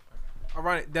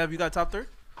right, Dev, you got top 3?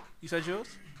 You said yours?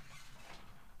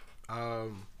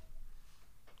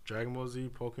 Dragon Ball Z,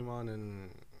 Pokemon, and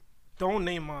Don't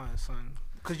name mine, son.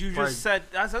 Because you just Right. said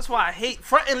that's why I hate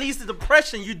fronting leads to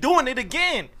depression. You're doing it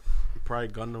again. probably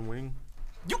Gundam Wing.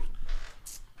 You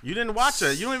You didn't watch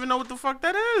it. You don't even know what the fuck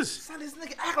that is. son, this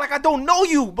nigga act like I don't know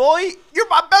you, boy. You're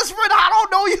my best friend. I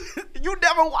don't know you. You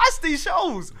never watched these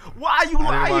shows. Why are you I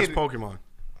lying? didn't watch Pokemon.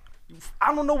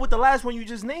 I don't know what the last one you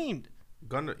just named.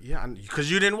 Gundam, yeah, because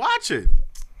you didn't watch it.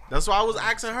 That's why I was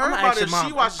asking her I'm about asking it. She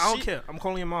mom. watched. I don't she- care. I'm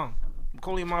calling your mom. I'm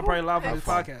calling your mom probably live on this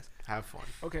fun. podcast. Have fun.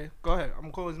 Okay, go ahead.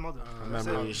 I'm calling his mother. I'm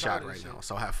memory shot right now,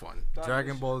 so have fun.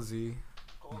 Dragon Ball Z,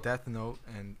 Death Note,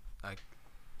 and like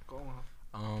Go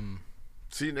on.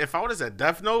 See, if I would have said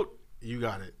Death Note, you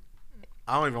got it.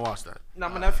 I don't even watch that. Now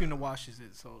my nephew no watches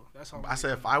it, so that's all. I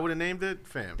said if I would have named it,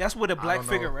 fam. That's with a black don't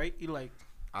figure, know. right? You like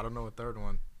I don't know a third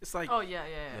one. it's like Oh yeah.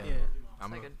 yeah. I'm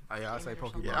like a, yeah, I say gaming or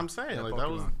Pokemon. Yeah, I'm saying Yeah, like that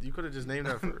was. Pokemon. You could have just named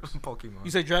that first. Pokemon. You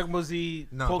say Dragon Ball Z.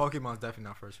 No, Pokemon's definitely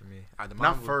not first for me.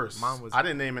 Not first. Mine was. I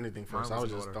didn't name anything mine first. I was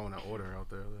was just order. throwing an order out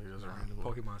there. Like, just randomly.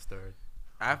 Pokemon's third.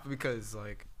 After because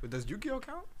like, does Yu-Gi-Oh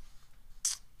count?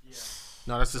 Yeah.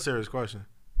 No, that's a serious question.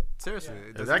 Seriously, Yeah. it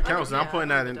If does- that counts, then I'm Yeah, putting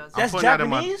that in. it does. I'm That's putting that in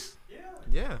my. Japanese, Yeah.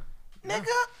 yeah. nigga.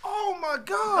 Oh my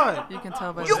god. You can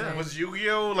tell by Was, the name. was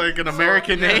Yu-Gi-Oh like an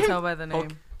American You can name? tell by the name.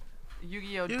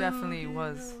 Yu-Gi-Oh definitely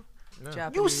was Yeah.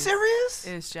 Japanese. You serious?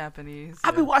 Is Japanese.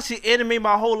 I've been watching anime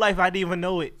my whole life. I didn't even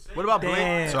know it. What about Damn.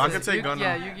 Blade? So I can take Gundam.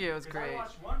 Yeah, Yu-Gi-Oh is If great. I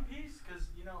watch One Piece, because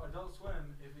you know Adult Swim,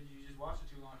 if you just watch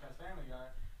it too long past Family Guy,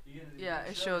 you get into these Yeah,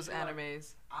 big it shows you're like,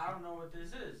 animes. I don't know what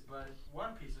this is, but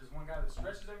One Piece is one guy that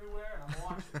stretches everywhere, and I'm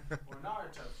gonna watch it. Or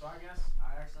Naruto. So I guess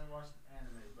I actually watched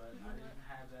anime, but I didn't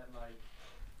have that like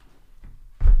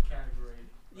category.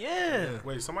 Yeah.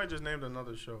 Wait, somebody just named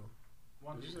another show.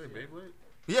 One Did Piece. you say yeah. Beyblade?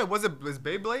 Yeah, was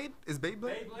Beyblade? Is Beyblade?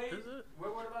 Beyblade. Is it? What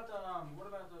about the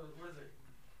what is it?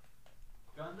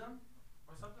 Gundam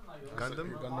or something like that?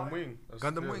 Gundam? Gundam Wing. That's-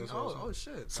 Gundam yeah, Wing? that's what I was Oh,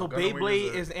 saying. shit. So Gundam Wing Beyblade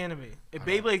is is anime. If I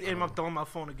Beyblade don't anime, I'm know. throwing my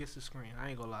phone against the screen. I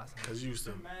ain't gonna lie. Son. Cause you used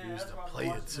to that's why I play it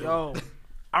watched too. Yo,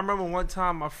 I remember one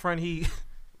time my friend he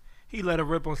let it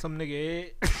rip on some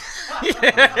nigga head.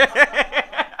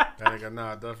 That nigga,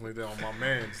 nah, definitely did on my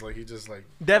man's. Like he just like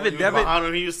David, he was David. behind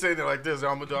him, he was sitting there like this.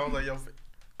 I'm gonna do. I was like, yo,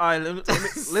 All right,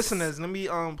 listeners, let me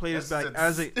play this back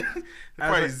as a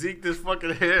probably a- zeked his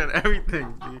fucking hair and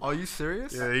everything. Dude. Are you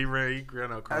serious? Yeah, he ran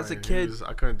out crying. As a He kid- was-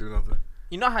 I couldn't do nothing.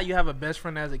 You know how you have a best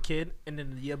friend as a kid, and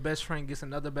then your best friend gets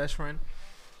another best friend,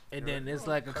 and then it's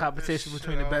like a Cut this competition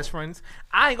between the shit best out. friends.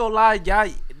 I ain't gonna lie, y'all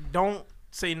don't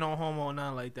say no homo or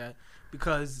nothing like that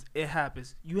because it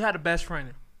happens. You had a best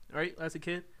friend, right, as a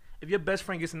kid. If your best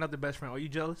friend gets another best friend, are you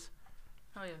jealous?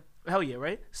 Oh yeah. Hell yeah,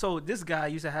 right? So this guy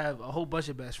used to have a whole bunch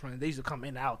of best friends. They used to come in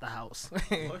and out the house.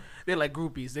 They're like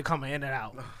groupies. They're coming in and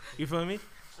out. You feel me?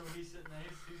 So he's sitting there,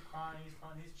 he's crying, he's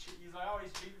fun, he's like, oh,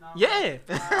 he's cheating on me.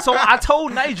 Yeah. So I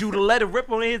told Nigel to let it rip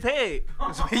on his head.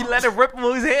 So he let it rip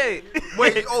on his head.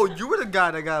 Wait, oh, you were the guy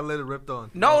that got let it ripped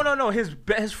on. No. His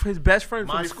best friend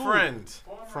My from school. friend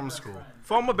Former from best school. friend.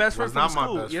 Former best friend Was from not my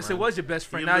school. best Yes, it friend. was your best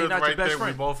friend. He Now you're lived not right your best there. We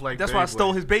friend. both like That's why I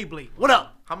stole Beyblade. his Beyblade. What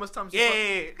up? How much times?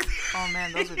 Yeah. Oh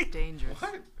man, those are dangerous.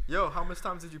 Yo, how much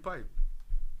times did you pipe?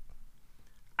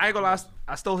 I ain't gonna lie.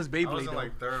 I stole his I was Beyblade in though.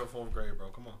 like 3rd or 4th grade, bro.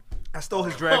 Come on. I stole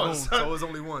his Dragoon. So it was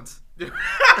only once.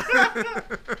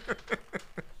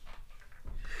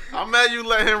 I'm mad you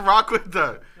let him rock with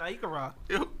that. Nah, you can rock.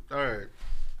 All right.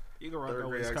 You can rock Third that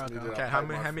grade with asked Scott. me to- Dog. Okay, I how pipe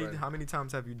many, my how many, friend. how many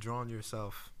times have you drawn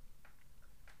yourself?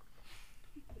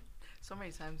 So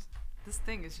many times. This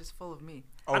thing is just full of me.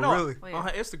 Oh, I know. really? Oh, On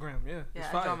her yeah. Instagram, yeah. It's Yeah,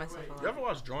 I fire. draw myself Wait, a lot. You ever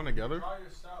watch Drawn Together? Draw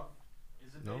yourself.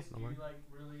 Is it No, basically no way. like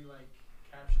really like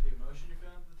capture the emotion you feel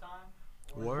at the time?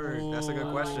 Or is Word. it That's a good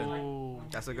like, question. when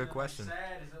That's you're a good feeling, question. Like,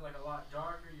 sad? Is it like a lot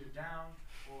darker? You're down,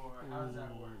 or how does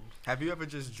that work? Have you ever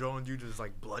just drawn you just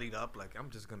like bloodied up? Like I'm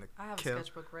just gonna I have kill. a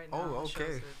sketchbook right now. Oh, that shows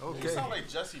okay. it. Okay. You sound like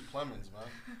Jesse Plemons, man.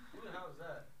 Who the hell is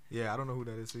that? Yeah, I don't know who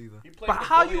that is either. He played But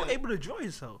how are you Napoleon- able to draw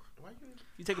yourself? Why you-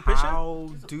 You take a picture? How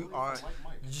He's a do bully, are like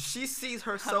Mike. she sees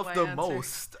herself I the answer?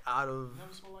 most out of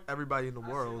Never smelled like everybody in the I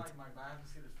see world? like Mike, but I haven't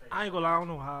seen his face. I ain't gonna lie. I don't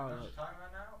know I how. know what you're talking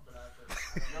about now, but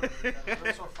I have to. You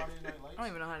ever saw Friday Night Lights? I don't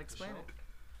even know how to explain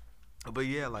The it. But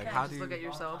yeah, like Yeah, how just do look you? at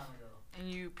yourself. Long time ago.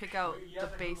 And you pick out You the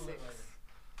have to Google it basics. later.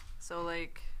 So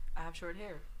like, I have short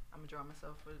hair. I'm gonna draw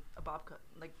myself with a bob cut,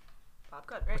 like bob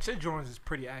cut, right? But your drawings is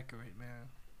pretty accurate, man.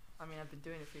 I mean, I've been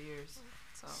doing it for years.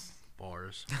 So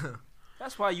Bars.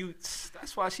 That's why you.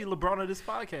 That's why she LeBron of this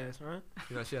podcast, man.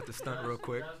 You know, she had to stunt real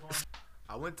quick. That's one.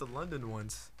 I went to London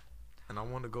once, and I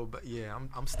want to go back. Yeah,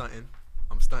 I'm stunting.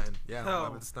 I'm stunting. Yeah,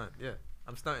 Oh. I'm stunt. Yeah,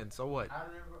 I'm stunting. So what? How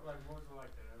did everybody, like, what was it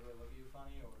like? Did everybody look at you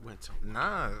funny? Or Went to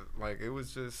Nah, like it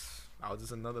was just I was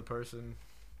just another person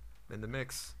in the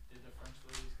mix. did the French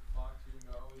ladies flock to you and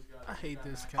go, oh, he's got I hate got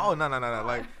this an guy. Oh no.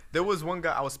 Like there was one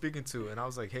guy I was speaking to, and I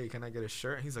was like, "Hey, can I get a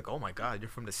shirt?" And he's like, "Oh my God, you're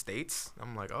from the States?"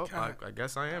 I'm like, "Oh, God. I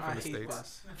guess I am I from the hate States."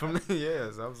 this. From the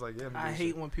yes, I was like, "Yeah." let me I get a hate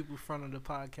shirt." when people front on the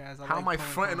podcast. How like am I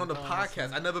playing fronting on the guns.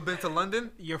 podcast? I never been to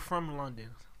London. You're from London.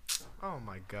 Oh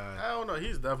my God. I don't know.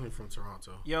 He's definitely from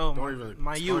Toronto. Yo, Don't even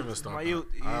my don't youth, even start my that. youth.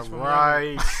 He's All from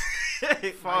right. Youngin.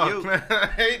 My Fuck, man. I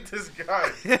hate this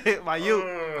guy. youth. My youth.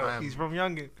 I'm- He's from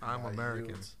Youngin. I'm My American.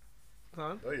 youth.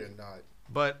 Huh? No, you're not.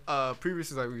 But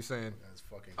previously, like we were saying, That's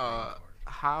fucking Uh,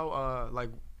 how like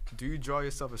do you draw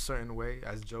yourself a certain way,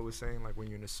 as Joe was saying, like when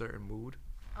you're in a certain mood?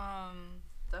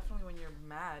 Definitely when you're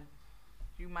mad,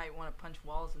 you might want to punch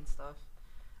walls and stuff.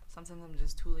 Sometimes I'm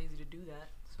just too lazy to do that,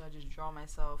 so I just draw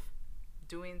myself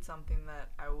doing something that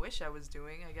I wish I was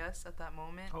doing, I guess, at that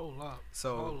moment. Hold up.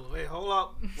 So, Hold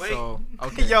up. Wait. so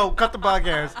okay. Yo, cut the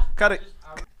podcast. Cut it.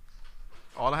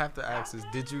 All I have to ask is,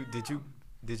 did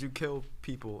you kill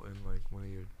people in like one of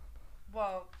your?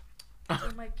 Well,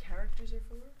 what my characters are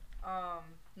for?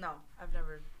 No, I've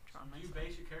never drawn Do you myself.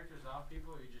 base your characters off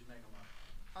people, or you just make them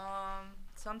up?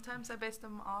 Sometimes I base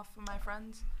them off of my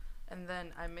friends, and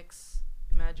then I mix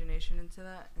imagination into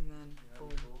that, and then You know, boom.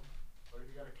 that'd be cool. Or if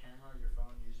you got a camera or your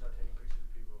phone, you start taking pictures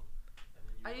of people. And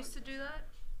then you I like used to do mix that,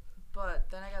 and but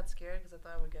then I got scared because I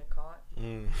thought I would get caught.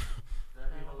 Mm. match. That'd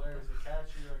be Yeah. hilarious. The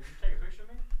catch you, like, you take a picture of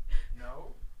me?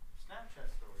 No. Snapchat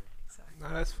story. Exactly.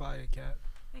 No, that's fire, cat.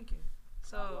 Thank you.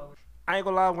 So, I ain't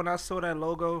gonna lie. When I saw that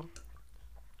logo,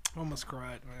 I almost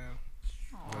cried, man.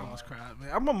 I aw. almost cried, man.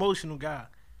 I'm an emotional guy.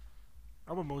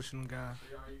 I'm an emotional guy.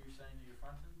 So are you saying that you're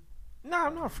fronting? Nah,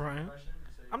 I'm not frying. Impression? You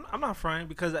say I'm not frying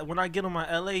because when I get on my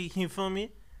LA, you feel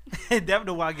me?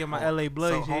 Definitely why I get my LA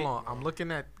blood. So hold on, I'm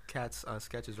looking at Cat's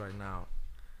sketches right now.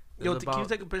 Yo, There's can you about-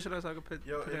 take a picture of that so I can put,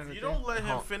 Yo, put that in if the you thing? don't let him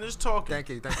Hold- finish talking, Thank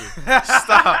you.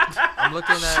 stop. I'm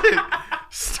looking at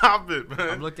Stop it, man.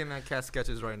 I'm looking at Cat's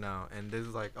sketches right now, and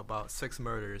there's like about 6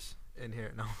 murders in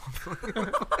here. No,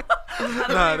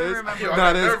 I don't even remember. Yo, I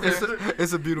nah, got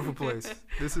it's a beautiful place.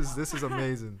 This is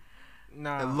amazing.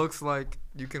 Nah, It looks like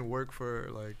you can work for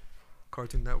like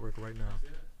Cartoon Network right now.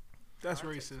 that's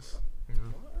racist. You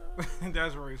know?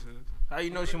 That's racist. How you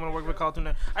know she want to work for Cartoon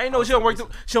Network? I didn't know she don't work.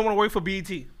 She don't want to work for BET.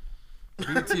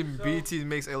 BT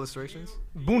makes illustrations.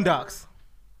 Boondocks.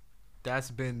 That's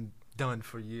been done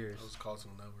for years. That was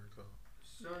Cartoon Network, though.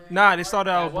 So Nah, they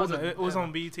started out. That wasn't- It was yeah.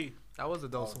 on BET That was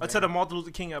Adult Swim. until the Martin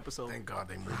Luther King episode. Thank God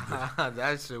they moved it.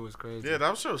 That shit was crazy. Yeah,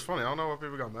 that shit was funny. I don't know why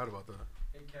people got mad about that.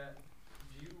 Hey, Kat,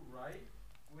 do you write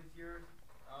with your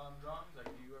drawings? Like,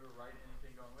 do you ever write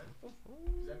anything going with? 'Cause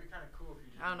that'd be kind of cool if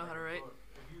you just I don't know like how to a write. book.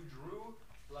 If you drew,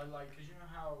 like, cause you know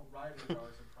how writers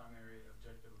are the primary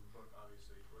objective of the book,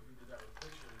 obviously. Or if you did that with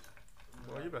pictures. then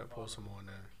Well, you better post follow. some more in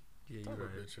there. Yeah, Talk you're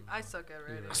about right. bitch. I suck at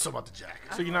writing. I'm talking about the jack.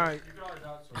 So you're not You could always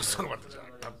outsource. I'm talking about the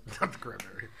jack, not the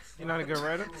cranberry. you're not a good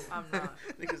writer I'm not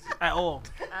at all.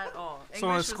 at all. So in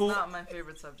English school- was not my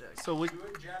favorite subject. So what? Do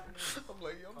it Japanese. I'm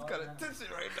like, yo, I'm kinda tipsy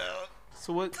right now.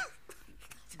 So what?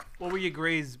 What were your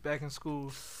grades back in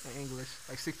school in English?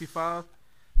 Like 65, It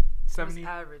was 70,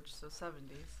 average, so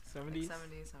 70s. 70s.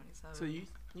 70s, 77. So you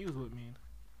was with me.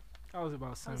 I was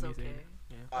about That was 70s. okay. 80s.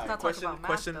 Yeah. Let's not talk about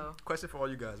math, though. Question for all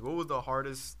you guys. What was the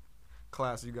hardest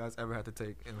class you guys ever had to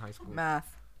take in high school?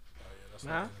 Math. Oh, yeah, that's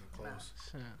Nah? not even close.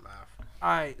 Shit. Math. All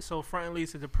right. So front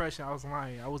leads to depression. I was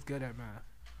lying. I was good at math.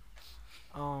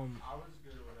 I was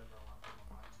good at whatever I wanted to put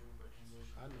my mind to, but English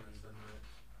I was knew the you best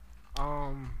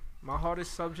subject. My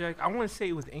hardest subject. I want to say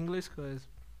it was English because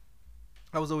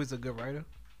I was always a good writer.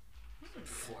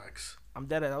 Flex. I'm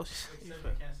dead at. Except you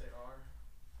can't say R.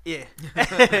 Yeah.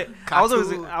 I was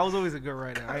always a good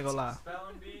writer. I ain't gonna lie.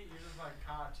 Spelling bee, you're just like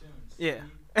cartoons. Yeah.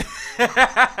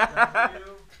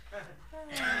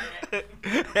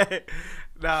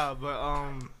 Nah,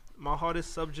 but my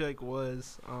hardest subject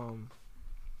was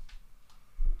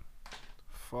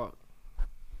fuck.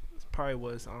 It probably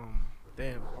was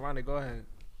damn. Alana, go ahead.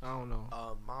 I don't know.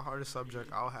 My hardest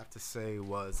subject I'll have to say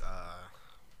was I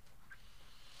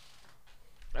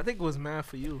think it was math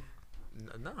for you.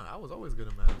 nah, I was always good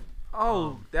at math.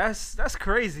 Oh, that's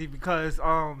crazy because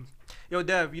yo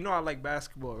Dev, you know I like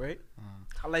basketball, right?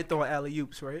 I like throwing alley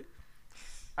oops, right?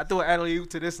 I threw an alley oop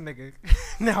to this nigga.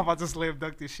 Now I'm about to slam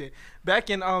dunk this shit. Back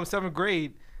in 7th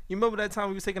grade, you remember that time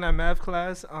we was taking that math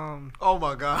class? Oh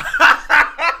my god.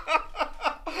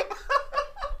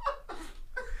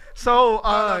 So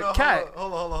No, Cat.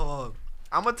 hold on.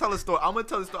 I'm gonna tell a story. I'm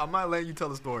not letting you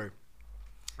tell a story.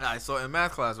 Alright, so in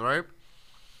math class, right?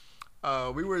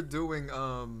 We were doing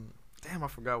damn, I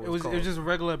forgot what It was called. just a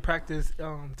regular practice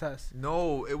test.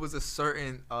 No, it was a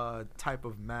certain type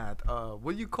of math.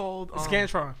 What you called?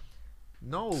 Scantron.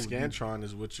 No, Scantron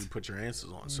is what you put your answers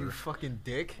on, you sir. fucking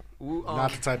dick. Ooh,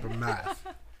 Not the type of math.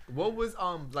 what was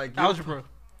like you- Algebra.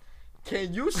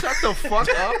 Can you shut the fuck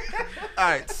up? All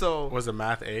right, so Was it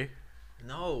math A?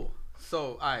 no,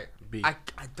 so all right, B. I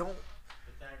don't.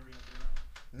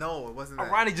 No, it wasn't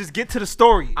that. Ronnie, just get to the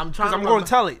story. I'm trying. 'cause I'm to going to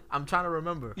tell it. I'm trying to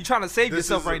remember. You trying to save This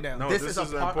yourself is a- right now. no. this this is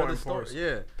is a an part of the important story. part.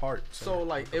 Yeah. Part. So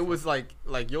like it was like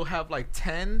you'll have like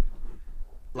 10,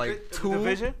 like two.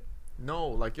 Division? No,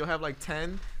 like you'll have like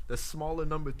 10. The smaller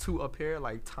number 2 up here,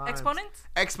 like times Exponents?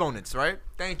 Exponents, right?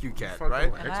 Thank you, Kat. fucked Right?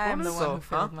 up with And I'm the Exponents? one So, who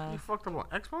failed huh? math. You fucked up on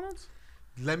exponents?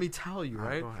 Let me tell you,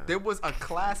 right? go ahead. There was a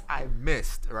class I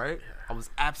missed, right? I was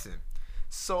absent.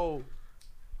 So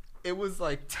it was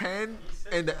like 10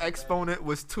 and the exponent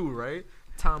was 2, right?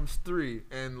 Times 3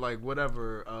 and like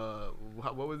whatever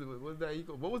what was it? What was that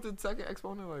equal? What was the second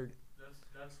exponent like?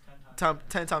 That's 10 times.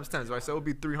 10 times 10, right? So it would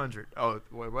be 300. Oh,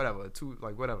 whatever. 2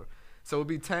 like whatever. So it would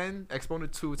be 10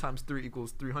 exponent 2 times 3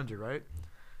 equals 300, right?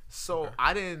 So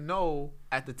I didn't know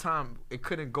at the time it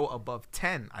couldn't go above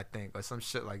 10, I think, or some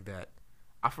shit like that.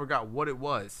 I forgot what it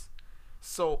was.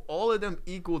 So all of them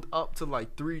equaled up to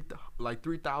like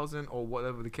 3,000 or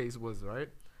whatever the case was, right?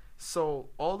 So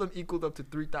all of them equaled up to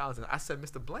 3,000. I said,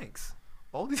 Mr. Blanks,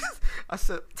 all these I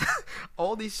said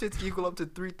all these shits equal up to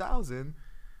 3,000.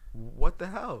 What the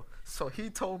hell? So he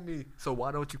told me, so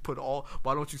why don't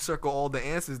you circle all the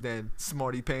answers then,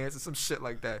 smarty pants, or some shit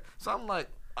like that. So I'm like,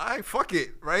 all right, fuck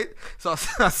it, right? So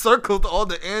I circled all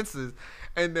the answers,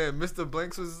 and then Mr.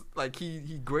 Blanks was like,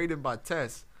 he graded my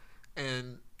test,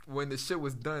 and when the shit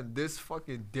was done, this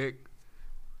fucking dick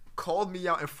called me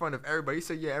out in front of everybody. He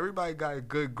said, yeah, everybody got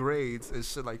good grades and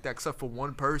shit like that, except for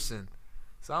one person.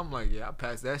 So I'm like, yeah, I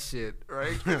passed that shit,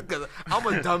 right? Because I'm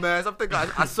a dumbass. I'm thinking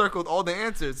I circled all the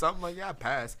answers. So I'm like, yeah, I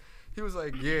passed. He was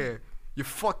like, yeah, you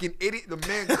fucking idiot. The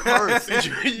man cursed.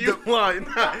 You lying?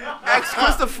 Ask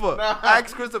Christopher.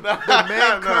 Ask Christopher. The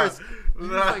man cursed. He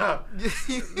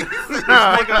was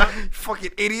like,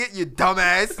 fucking idiot, you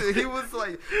dumbass. And he was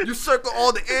like, you circle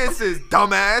all the answers,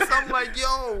 dumbass. I'm like,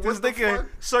 yo, This what the nigga fuck?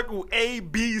 circle A,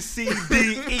 B, C,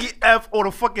 D, E, F on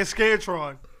the fucking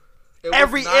Scantron. It was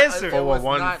every not- answer. it For was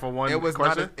one- not- for one it was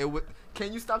question? Not it was.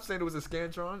 Can you stop saying it was a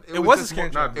Scantron? It was a just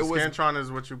Scantron. No, It the was. Scantron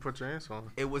is what you put your answer on.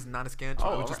 It was not a Scantron.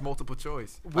 Oh, it was just alright. multiple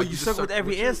choice. Well, you just circle with circle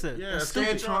every what you- answer. Yeah, That's a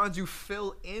stupid. Scantrons, you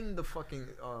fill in the fucking.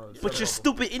 But you're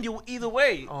stupid either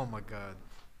way. Oh my god.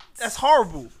 That's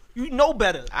horrible. You know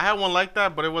better. I had one like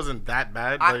that, but it wasn't that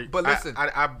bad. But listen.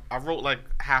 I wrote like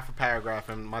half a paragraph,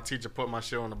 and my teacher put my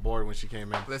shit on the board when she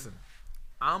came in. Listen,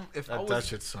 if I That, was that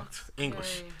shit sucked.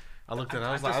 English. Yay. I looked at it.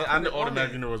 I was I like, just I put it on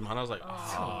automatically there. knew it was mine. I was like,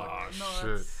 oh, No,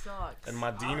 shit. that sucks. And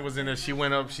my dean was in there. She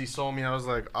went up. She saw me. I was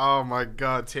like, oh my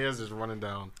god, tears just running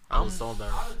down. I was so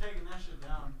embarrassed. I would have taken that shit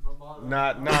down. Football.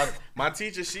 Nah. My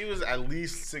teacher, she was at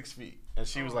least 6 feet, and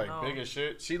she was like no. big as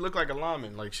shit. She looked like a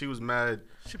lineman. Like she was mad.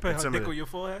 She put her dick intimidated. on your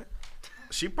forehead.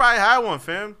 She probably had one,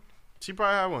 fam. She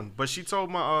probably had one. But she told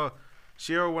my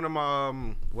she heard one of my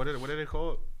what did they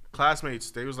call it?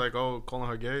 Classmates. They was like, oh, calling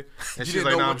her gay, and You she's didn't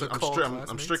like, know no, what to call I'm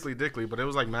classmates? strictly dickly. But it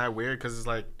was like mad weird because it's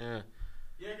like, Yeah,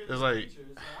 It's it's like- like. Teacher,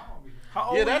 it's like I won't be here. How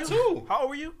old Yeah, were that you? too. How old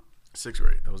were you? 6th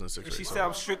grade. I was in 6th And grade. she so- said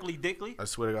I'm strictly dickly. I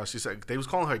swear to God, she said they was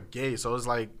calling her gay. So it's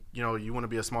like, you know, you want to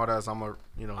be a smart ass. I'm a,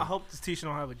 you know. I hope this teacher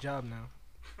don't have a job now.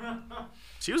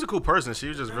 She was a cool person. She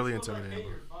was just really Principal's like, intimidating. hey,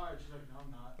 you're fired. She's like, no,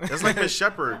 I'm not. That's like Miss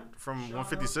Shepard from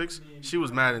 156. She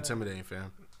was mad intimidating,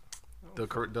 fam. The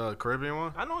Caribbean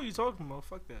one. I know what you're talking about.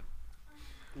 Fuck that.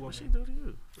 What she Woman. do to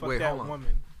you? Fuck Wait, that hold on.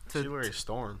 woman. She wear a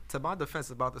storm. To my defense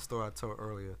about the story I told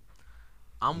earlier,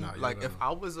 I'm Nah, you like, gotta- if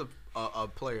I was a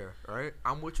player, right?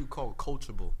 I'm what you call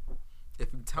coachable. If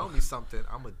you tell me something,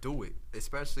 I'm gonna do it.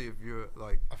 Especially if you're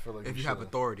like, I feel like if you you have should.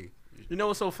 authority. You know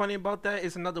what's so funny about that?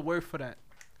 It's another word for that.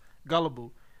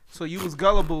 Gullible. So you was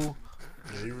gullible.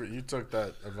 Yeah, you took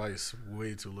that advice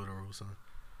way too literal, son.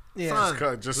 Yeah.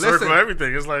 Son, Just listen. circle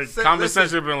everything. It's like Listen, common listen.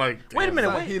 sense should have been like. Wait a damn, minute,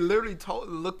 son. Son, he literally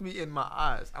looked me in my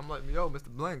eyes. I'm like, yo, Mr.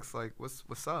 Blanks, like, what's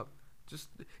up?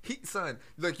 Son,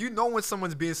 like, you know when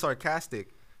someone's being sarcastic.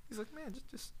 He's like, man,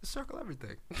 just circle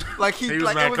everything. Like He was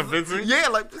like, mad it convincing? Yeah,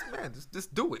 like,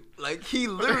 just do it. Like he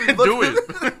literally Do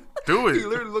looked, it. Do He it.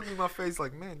 literally looked me in my face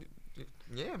like, man,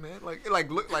 yeah, man,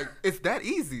 look, like it's that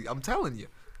easy. I'm telling you.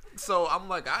 So I'm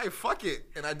like, all right, fuck it,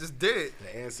 and I just did it.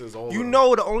 The answer's all. You of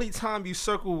know the only time you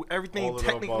circle everything All of the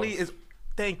technically above. is.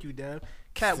 Thank you, Dad.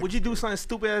 Kat, would you do something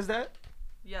stupid as that?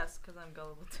 Yes, because I'm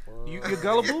gullible too. You're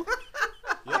gullible.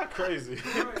 Y'all crazy.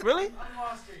 Really? I'm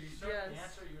lost here. You circled the Yes.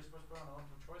 answer you were supposed to put on the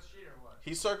multiple choice sheet or what?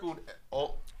 He circled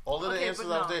all of the Okay, answers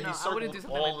but I was no, there. no, He I wouldn't circled do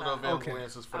something all like of the that. available Okay.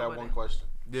 answers for I that one wouldn't. question.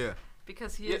 Yeah.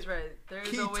 Because he is right. There is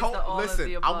He always told. the all of Listen,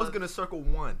 the I above. was gonna circle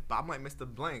one, but I'm like Mr.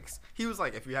 Blanks. He was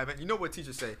like, if you have any, you know what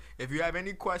teachers say. If you have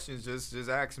any questions, just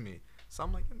ask me. So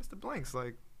I'm like, yeah, Mr. Blanks,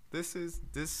 like this is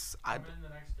this. I. I'm in the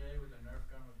next day with a Nerf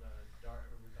gun with a dart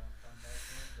with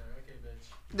thumbtacks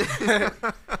in it. Like,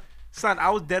 okay, bitch. Son, I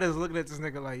was dead as looking at this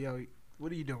nigga like, yo,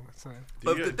 what are you doing, son?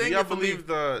 But Do the thing y'all is, for me- believe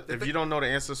the the if thing- you don't know the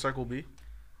answer, circle B?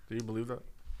 Do you believe that?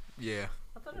 Yeah.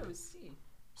 I thought it was C.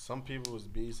 Some people was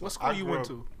B. Some, What school I you grew went up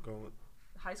to? Going,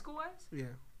 High school wise? Yeah.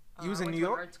 You was I in went New to an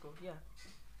York? art school. Yeah.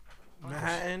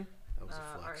 Manhattan? that was a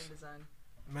Art flex. and design.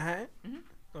 Manhattan? Mhm.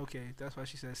 Okay, that's why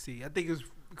she said C. I think it was.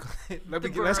 let's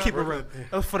The keep it real. Brooklyn.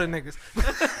 That was for the niggas.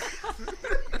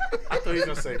 I thought he was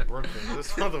gonna say Brooklyn.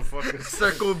 This motherfucker.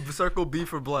 Circle B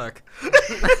for black.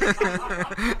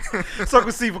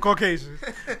 Circle C for Caucasian.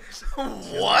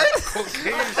 What?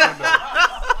 Caucasian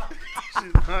though.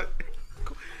 She's not.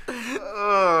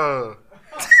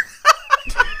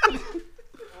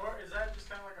 Or is that just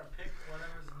kind of like a pick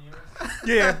whatever's nearest?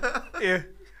 Yeah, yeah.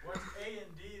 What's A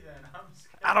and D then? I'm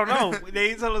scared. I don't know. They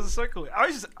didn't tell us to circle it. I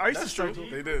used to That's true. circle.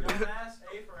 They did. Dumbass,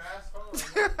 A for asshole.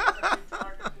 Like, what are you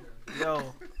talking to?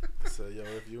 Yo. So yo,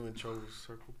 if you in trouble,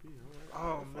 circle B. All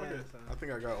right. Oh, Fuck man. it. I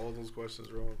think I got all those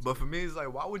questions wrong. But for me, it's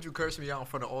like, why would you curse me out in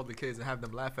front of all the kids and have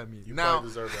them laugh at me? You now, probably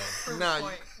deserve that. Proof nah,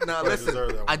 point. nah. You Listen, deserve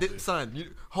that I one, did, too. son.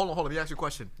 Hold on. Let me ask you a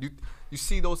question. You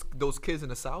see those kids in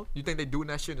the South? You think they doing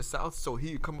that shit in the South so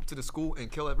he come up to the school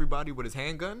and kill everybody with his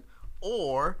handgun,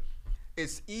 or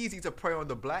it's easy to prey on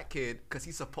the black kid because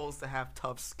he's supposed to have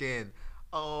tough skin?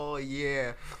 Oh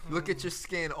yeah, look at your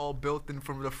skin all built in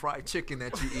from the fried chicken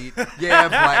that you eat. Yeah,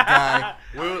 black guy.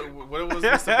 What was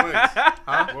Mr. Blanks?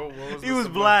 Huh? What was He Mr. was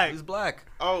Blanks? black. He's black.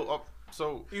 Oh,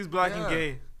 so He was black and Yeah.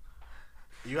 gay.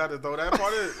 you had to throw that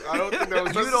part in? I don't think that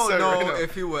was You necessary. don't know right now.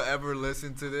 if he will ever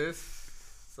listen to this.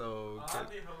 So That'd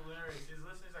be hilarious. He's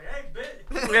listening.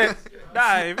 He's like, hey, bitch. Yeah.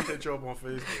 Nah, if- Hit you up on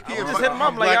Facebook. He Oh, just hit him up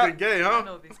like, black y'all- and gay, I huh?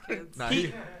 know these kids. nah,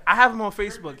 he, I have him on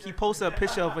Facebook. He posted a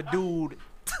picture of a dude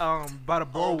by the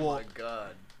boardwalk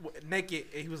god. naked,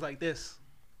 and he was like this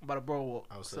by the boardwalk.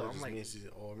 I was So saying, I'm just like, means she's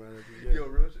automatically gay.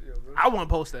 real. I wouldn't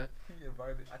post that. He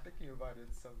invited. I think he invited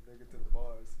some nigga to the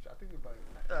bars. I think he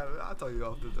invited. I'll tell you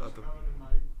off the.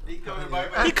 He coming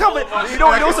back. He coming. You know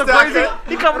what's so crazy?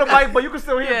 He coming to mic, but you can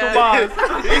still hear him through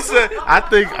bars. He said, I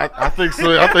think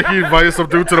so. I think he invited some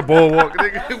dude to the boardwalk.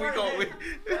 Nigga,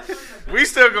 we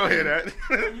still gonna hear that.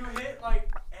 When you hit like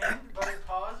end, but it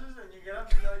pauses, and you get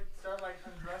up and you like start like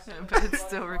undressing. But it's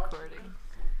still recording.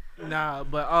 Nah,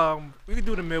 but we can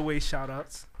do the midway shout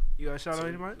outs. You got to shout out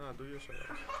anybody? Nah, do your shout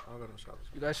outs. I don't got no shout outs.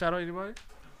 You got to shout out anybody?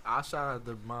 I'll shout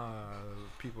out my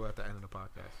people at the end of the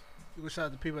podcast. You can shout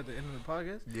out the people at the end of the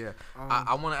podcast. Yeah, Um,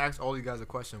 I want to ask all you guys a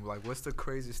question. Like, what's the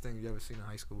craziest thing you ever seen in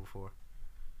high school before?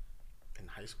 In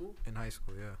high school? In high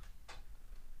school, yeah.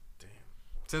 Damn.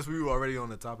 Since we were already on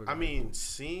the topic. I of mean,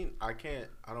 seen. I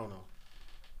don't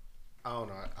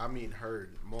know. I mean, heard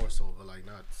more so, but like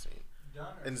not seen. Done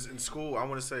or In seen? school, I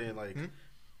want to say in like Hmm?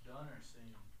 Done or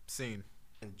seen? seen.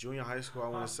 in junior high school, I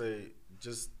want to say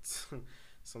just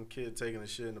some kid taking a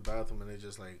shit in the bathroom and they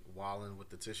just like wilding with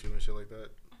the tissue and shit like that.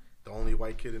 The only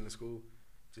white kid in the school,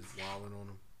 just wilding on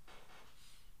them.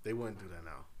 They wouldn't do that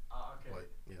now, Okay. but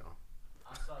you know.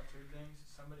 I saw two things.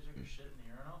 Somebody took a shit in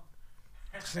the urinal.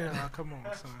 Yeah, come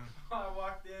on, son. I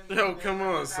walked in. Yo, they come had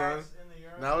on, an son. axe in the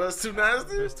urinal. Now that's too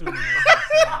nasty. That's too nasty.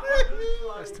 Son.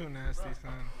 Like, That's too nasty,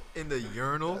 son. In the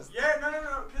urinal. Yeah,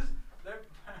 no, because they're.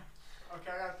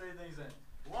 Okay, I got three things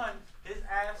in. One, his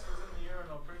ass was in the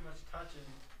urinal, pretty much touching,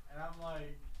 and I'm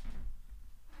like,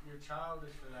 "You're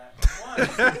childish for that." One,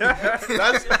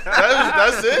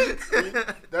 That's it.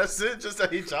 That's it. Just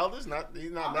that he's childish.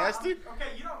 He's not nasty.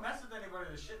 Okay, you don't mess with anybody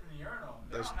that's shit in the urinal.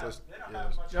 They That's- don't have, that's- they don't yeah.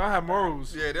 have much. Y'all have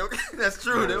morals. Yeah, that's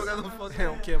true. They don't got no They fucking.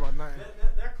 don't care about nothing.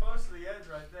 They're close to the edge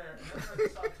right there. And then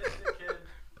there's this autistic kid,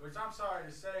 which I'm sorry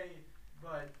to say,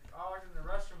 but I walked in the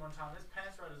restroom one time. His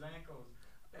pants were at his ankles.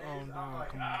 And Oh, I'm no, like,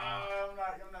 come on.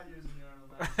 I'm not using urinal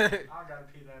now. I don't gotta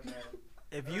pee that bad.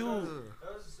 If you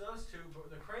Those two, but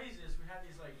the craziest, we had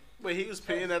these like. Wait, he was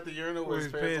peeing at the urinal with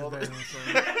his with pants his all the pants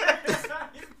down, son.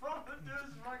 He's pulling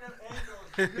dude's fucking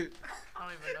ankles. I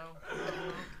don't even know.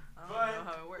 I don't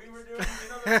know how it works. We were doing, you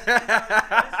know, those things like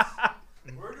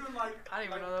this. We're doing like. I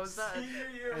didn't even know that was bad. Senior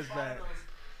year That's bad. finals.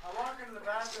 I walk into the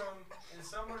bathroom and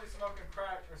somebody's smoking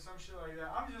crack or some shit like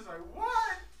that. I'm just like,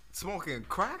 what? Smoking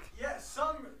crack? Yeah,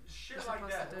 some shit You're like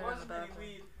supposed that. to do It it in wasn't the any bathroom.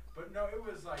 weed, but no, it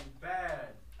was like bad.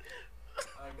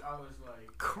 Like I was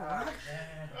like, Crack?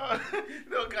 damn.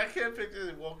 Look, I can't picture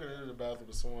him walking into the bathroom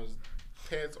with someone's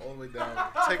pants all the way down,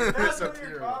 taking a piss up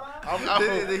here.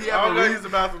 Did he have I'm a gonna re- use the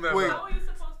bathroom that Wait. way. How are you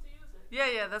supposed to use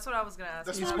it? Yeah, that's what I was gonna ask.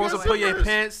 That's You're what supposed to I'm pull your saying.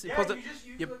 pants. Yeah, Supposed to,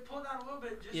 you Yep. like, pull down a little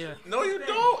bit. Just Yeah. No, you thing.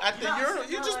 don't. At the You're not urinal,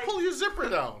 sitting you there just like- pull your zipper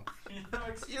down.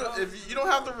 You know, If you don't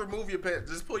have to remove your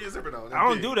pants, just pull your zipper down. I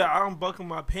don't do that. I don't buckle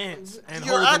my pants and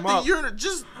You're hold at them the up. urinal.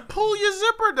 Just pull your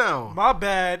zipper down. My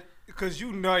bad, because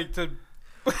you like to.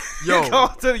 Yo, go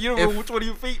to the urinal if- with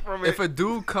 20 feet from it. If a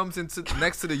dude comes into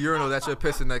next to the urinal that you're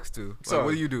pissing next to, like, Sorry.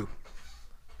 what do you do?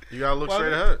 You gotta look Well,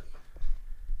 straight ahead.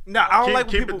 Nah, I don't like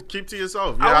when keep people. it, keep to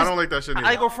yourself. I Yeah, I was- don't like that shit. I Either.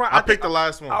 ain't go front. I think- picked the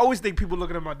last one. I always think people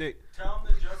looking at my dick. Tell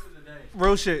him the joke of the day.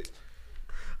 Real shit.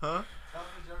 Huh? Tell him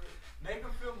the joke. Make him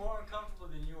feel more uncomfortable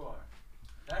than you are.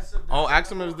 That's the. Oh,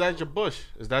 ask him, is that your bush?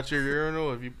 Is that your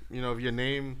urinal? If if your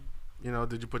name,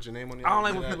 did you put your name on the I don't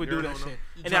like on when people do urinal? that shit.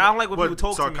 You And then I don't like when But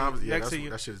people talk to sarcasm- me yeah, next to that's- you.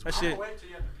 that shit is That I'm shit. gonna wait till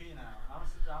you have to pee now.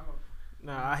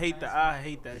 Nah, I hate that. I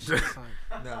hate that shit. Son.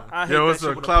 Nah. I hate Yo, that it's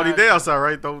shit a with cloudy day passion. outside,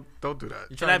 right? Don't do that. You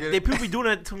And trying to they get people be doing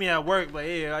that to me at work. Like,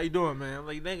 hey, how you doing, man? I'm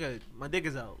like, nigga, my dick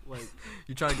is out. Like,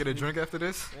 you trying to get a drink after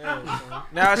this? yeah, son.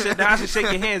 now I should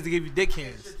shake your hands to give you dick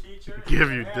hands.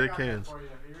 Give you dick hands.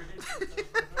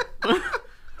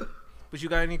 But you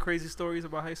got any crazy stories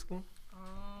about high school?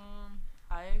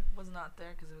 I was not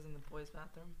there because it was in the boys'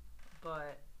 bathroom,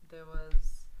 but there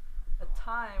was a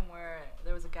time where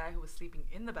there was a guy who was sleeping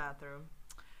in the bathroom,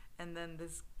 and then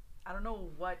I don't know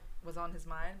what was on his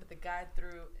mind, but the guy threw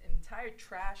an entire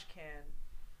trash can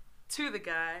to the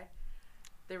guy.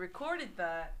 They recorded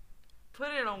that, put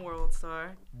it on World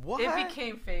Star. What? It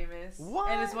became famous. What?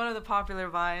 And it's one of the popular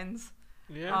vines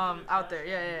Yeah. out there.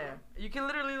 Yeah. You can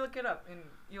literally look it up and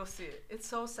you'll see it. It's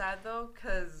so sad though,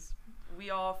 because we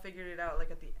all figured it out like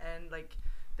at the end. Like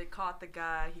they caught the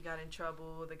guy, he got in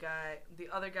trouble. The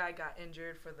other guy got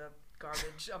injured for the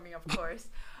garbage. I mean, of course.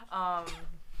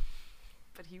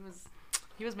 But he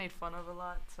was made fun of a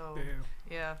lot. So Damn.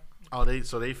 yeah. Oh,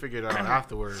 they figured out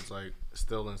afterwards, like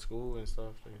still in school and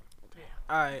stuff.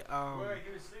 All right. Wait,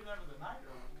 he was sleeping under the night,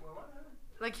 or what happened?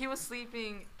 Like he was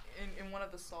sleeping in one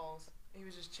of the stalls. He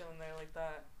was just chilling there like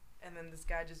that. And then this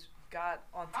guy just got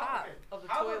on top of the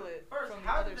toilet from the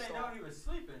how other did they stall. know he was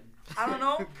sleeping? I don't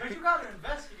know. Because you gotta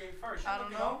investigate first. I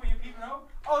don't Looking know. Over, you peeping over.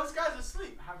 Oh, this guy's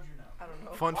asleep. How'd you know? I don't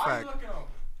know. Fun Why are fact. you looking over?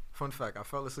 Fun fact. I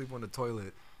fell asleep on the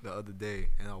toilet the other day,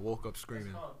 and I woke up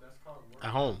screaming. That's called work. At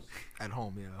home, At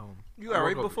home, yeah, at home. You got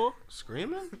raped woke up- before?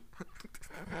 screaming.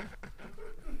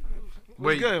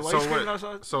 What's good? Why you screaming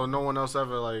outside? So no one else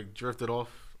ever like drifted off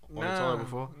on the toilet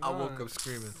before? I woke up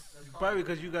screaming. Probably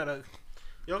because you got a.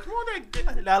 Yo, come on,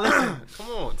 that. Now listen. Come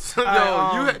on.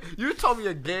 Alright, You told me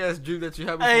a gay ass dream that you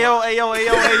had before. Hey yo, hey yo, hey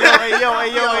yo, hey yo, hey yo,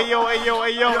 hey yo, hey yo, hey yo,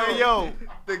 hey yo, hey yo.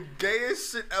 The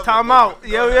gayest shit ever. Time bro. out.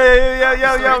 Yo,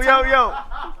 yo.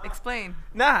 Explain.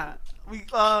 Nah. We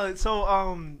I just during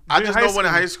know when in school-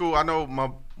 high school, I know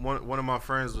one of my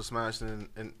friends was smashed in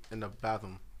the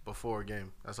bathroom before a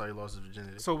game. That's how he lost his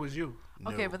virginity. So was you.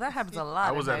 Okay, No. but that happens a lot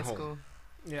I was in at high home. school.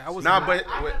 Yeah, I was. Nah, not. but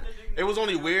it was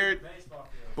only weird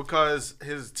because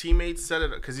his teammates set it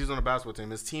because he was on the basketball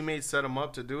team. His teammates set him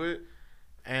up to do it,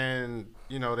 and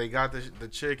they got the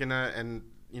chick and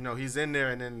he's in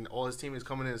there, and then all his teammates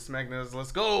coming in and smacking us.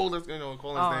 Let's go, calling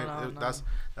his name. No.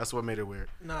 That's what made it weird.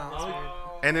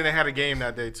 Nah. And then they had a game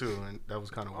that day too, and that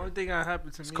was kind of Only weird. thing that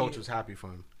happened to His me coach was happy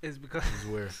for him. is because It was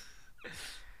weird.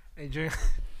 Adrian.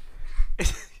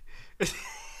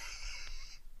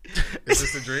 Is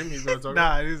this a dream he's gonna talk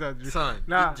Nah, about? it is not a dream. Son,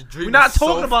 Nah, the dream we're not is so-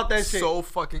 talking about that shit. So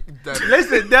fucking.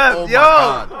 Listen, Dev, Oh my yo,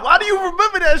 God. why do you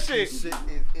remember that shit? Shit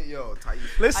is, yo, Thais.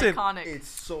 Listen, Iconic. It's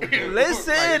so good.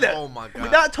 listen. Like, oh my god.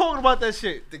 we're not talking about that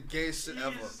shit. the gayest shit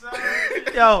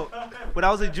ever. Yo, when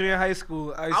I was in junior high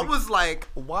school, I was like,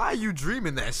 why are you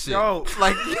dreaming that shit? Yo.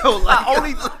 Like, yo, like,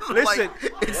 only- listen.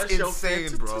 it's What's your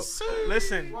insane, bro.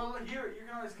 listen. Well, here, you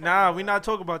can always Nah, we're not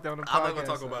talking about that on the podcast. I'm not gonna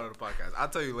talk about it on the podcast. I'll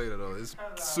tell you later though. It's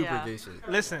super Yeah. gay shit.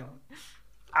 Listen,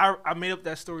 I made up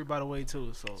that story by the way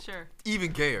too, so Sure.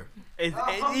 Even gayer. it's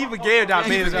even gayer that I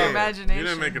made Use it your up. imagination. You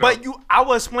didn't make it up. But I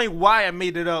will explain why I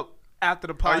made it up after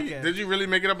the Are you- podcast. did you really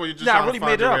make it up, or you just? Nah, I trying to really find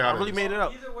made it your up. way out I of really this? made it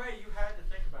up. Either way, you had to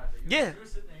think about it. Yeah. You were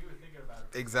sitting there, you were thinking about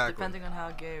it. Exactly. Depending on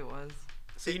how gay it was.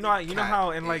 So you know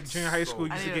how in like junior high school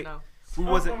you I used to didn't get know. we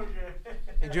wasn't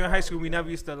in junior high school we never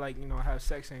used to like have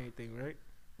sex or anything, right?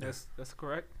 That's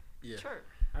correct. Yeah. Sure.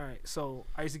 All right, so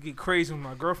I used to get crazy with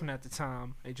my girlfriend at the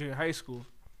time in junior high school.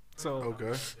 So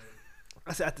Okay.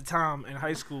 I said at the time in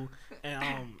high school,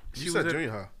 and You she said was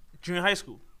junior high. junior high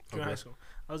school, Okay. high school.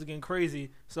 I was getting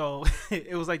crazy. So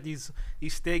it was like these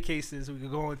staircases we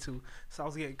could go into. So I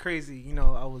was getting crazy. You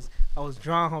know, I was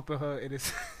dry humping her in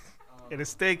this in a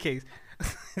staircase.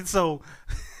 So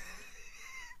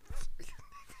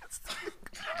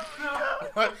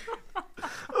I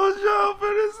was dry humping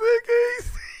in a staircase.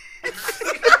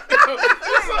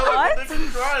 What?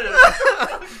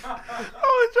 I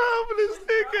was dry humping in a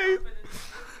staircase.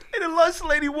 And the lunch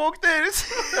lady walked in.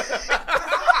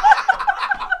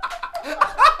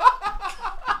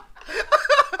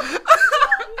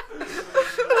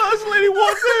 This lady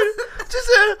walked in. She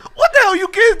said, "What the hell you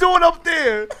kids doing up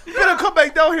there? You better come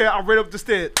back down here." I ran up the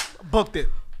stairs, booked it.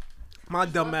 My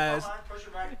dumb ass.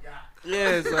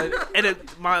 Yeah, son. And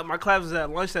my class was at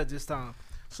lunch at this time.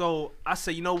 So I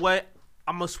said, you know what?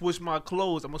 I'm gonna switch my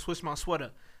clothes. I'm gonna switch my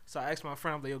sweater. So I asked my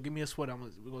friend, I'm like, yo, give me a sweater.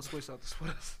 We're gonna switch out the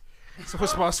sweaters.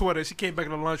 Switch my sweater. She came back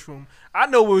in the lunchroom. I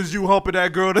know it was you helping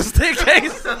that girl to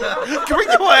staircase. Bring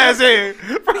your ass in.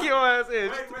 Bring your ass in.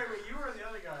 Wait, you were the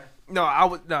other guy. No, I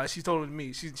was. No, she told it to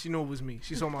me. She knew it was me.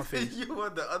 She saw my face. You were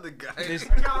the other guy. I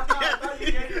thought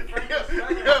you gave your friend a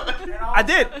sweater, and all I of a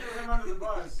did. sudden threw him under the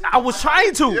bus. I was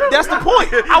trying to. That's the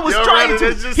point. I was trying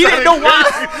to. He didn't know why.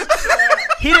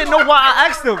 He didn't know why I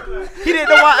asked him. He didn't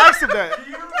know why I asked him that. Do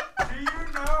you know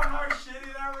how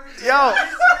shitty that would have been? Yo.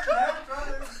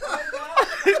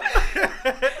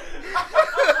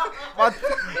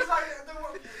 He's like,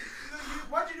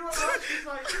 what'd you do at lunch? He's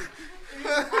like,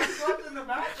 I slept in the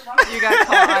bathroom. You got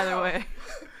caught either way.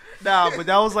 Nah, but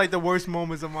that was like the worst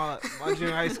moments of my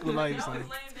junior high school life. Y'all Son. was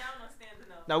laying down or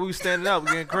standing up? Now we was standing up,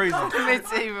 getting crazy. It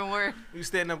makes it even worse. We was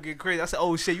standing up, getting crazy. I said,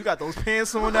 "Oh shit, you got those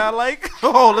pants on that I like?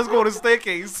 Oh, let's go to the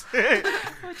staircase."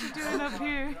 What you doing up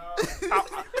here?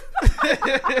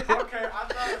 Okay, I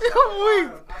thought it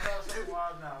was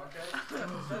wild now, okay? So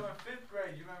in 5th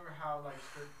grade, you remember how like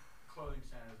strict clothing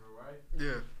standards were, right?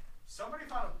 Yeah. Somebody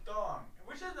found a thong,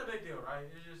 which isn't a big deal, right?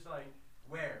 It's just like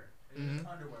wear. It's just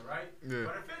underwear, right? Yeah.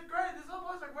 But in 5th grade, this little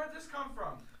boy's like, where'd this come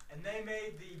from? And they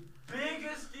made the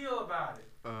biggest deal about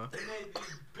it. They made the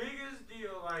biggest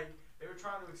deal, like, they were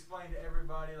trying to explain to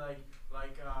everybody,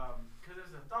 because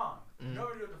it's a thong.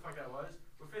 Nobody knew what the fuck that was.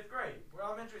 We're 5th grade. We're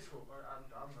elementary school. Or I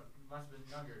must have been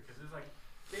younger, because it was like,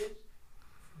 fit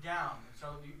down. And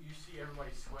so you see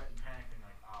everybody sweating, panicking,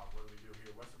 like, oh, what do we do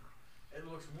here? It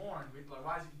looks worn. Like,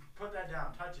 why is it? Put that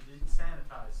down. Touch it. Didn't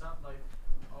sanitize. Something like,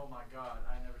 oh my God,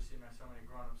 I never seen so many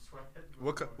grown-ups sweat.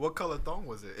 What color thong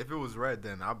was it? If it was red,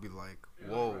 then I'd be like,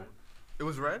 whoa. It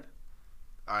was red?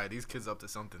 All right, these kids up to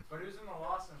something. But it was in the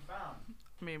lost and found.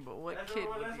 I mean, but what That's kid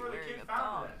where, would that's be where the wearing kid a found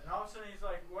thong? it. And all of a sudden he's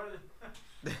like, what is it?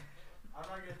 I'm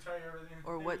not going to tell you everything.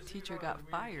 Or They what just teacher think got about it,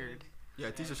 we fired? kids.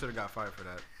 Yeah, teacher should have got fired for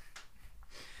that.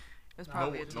 It was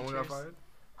probably a No one got teacher's. fired?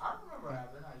 I don't remember what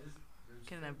happened.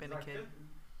 Couldn't have been a kid.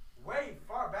 Way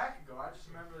far back ago, I just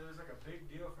remember there was like a big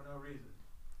deal for no reason.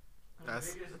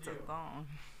 That's- the biggest It's a deal. thong.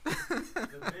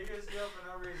 The biggest deal for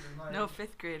no reason. Like, No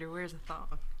 5th grader wears a thong.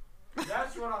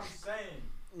 that's what I'm saying.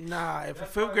 Nah, if a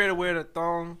That's 5th why- grader wear the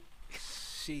thong,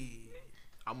 she.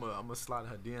 I'm gonna slide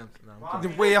her DMs. Nah, I'm Well,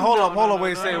 kidding. Wait, hold up, wait,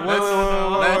 no, say, no, wait, no,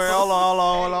 no, wait, no. hold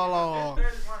on. If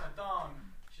there's wearing a thong,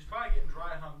 she's probably getting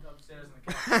dry humped upstairs in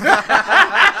the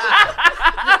couch.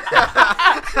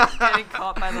 Getting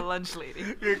caught by the lunch lady.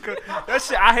 That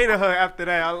shit, I hated her after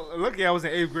that. Lucky I was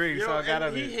in 8th grade, so I got out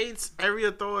of he it. hates every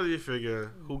authority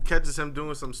figure who catches him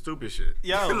doing some stupid shit.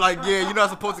 Yo, like, yeah, you're not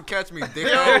supposed to catch me, dick.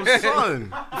 Yo, son,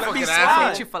 let me I slide.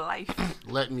 hate you for life.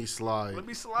 let me slide. Let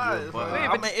me slide. Yo, but- Wait,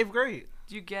 I'm in but- 8th grade.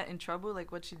 Do you get in trouble?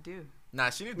 Like, what you do? Nah,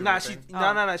 she didn't do Nah, anything.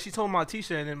 no. She told my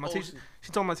teacher, and then my teacher.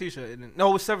 She told my teacher, and then no,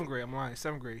 it was 7th grade. I'm lying,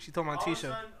 7th grade. She told my All of a teacher.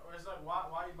 sudden, it's like, why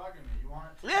are you bugging me? You want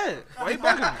it? Yeah, why you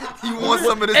bugging me? You want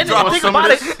some of this And drop? then think Some of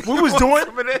about this? it. We was doing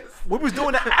Some of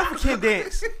this? the African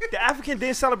dance, the African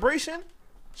dance celebration.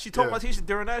 She told Yeah. my teacher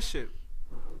during that shit.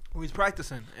 We was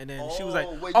practicing, and then she was like,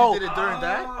 wait, "Oh, you did it during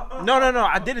that? no,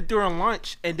 I did it during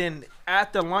lunch, and then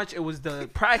after lunch it was the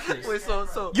practice." Wait,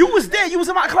 so You was there. You was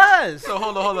in my class.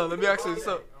 hold on. Let me ask you.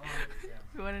 So,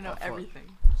 You want to know everything.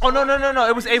 Oh no.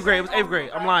 It was 8th grade. It was 8th grade.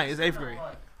 I'm lying. It's 8th grade.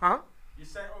 Huh? You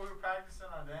saying, we were practicing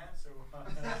our dance or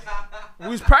what? We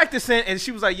was practicing, and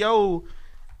she was like, "Yo,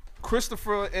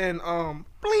 Christopher and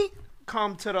Blink,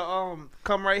 come to the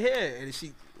come right here." And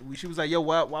she was like, "Yo,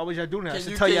 why was y'all doing that? I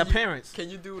should tell your parents." Can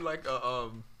you do like a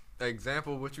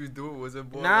example of what you was doing? Was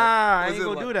it more? Nah, I ain't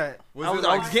gonna do that. was I it was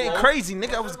like getting slow? crazy,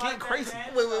 nigga. I was Is it getting like crazy.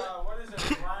 that dance, Wait. what is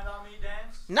it? Grind on me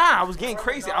dance? Nah, I was getting Where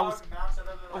the crazy. I was dog mounts it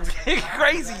up to like getting that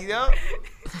crazy, yo. dance?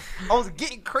 I was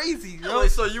getting crazy, yo.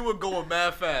 Wait, so you were going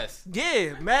mad fast.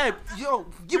 Yeah, man. Yo,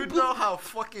 You know how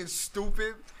fucking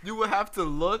stupid you would have to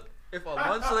look If a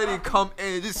lunch lady come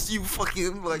in and just see you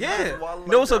fucking like Yeah. wilding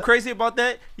You know what's so that. crazy about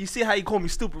that? You see how he called me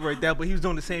stupid right there, but he was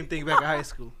doing the same thing back in high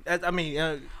school. I mean,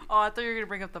 Oh, I thought you were gonna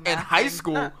bring up the math In high thing.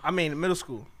 school, middle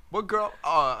school. what girl?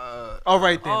 Oh,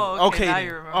 right then. Oh, okay, now then.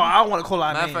 you remember. Oh, I want to call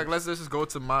out Matter of names. fact, let's just go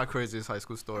to my craziest high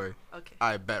school story. Okay.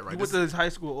 I bet, right? You went to this high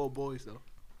school all boys though.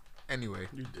 Anyway,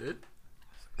 You did?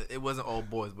 it wasn't all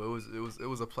boys, but it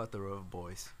was a plethora of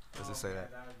boys. Let's just say Okay,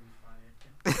 that. That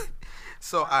would be funny.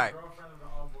 So, My alright, girlfriend of the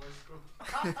all-boys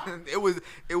school.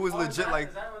 it was Oh, legit is that, like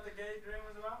Is that what the gay dream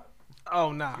was about?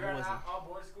 Oh nah, You're it at wasn't. an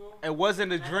all-boys school. It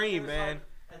wasn't a And then dream, it was man. Like,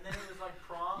 and then it was like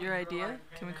prom. Your and you were idea?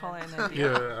 like, Can we hey, call man. it an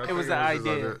idea? Yeah. It was the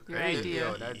idea. Your Hey,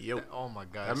 idea. yo, that, oh my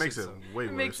god, That makes shit's it so- way It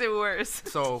worse. makes it worse.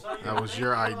 So So you That were was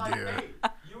your thinking, like, idea. hey,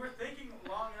 you were thinking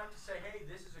long enough to say, hey,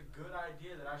 this is a good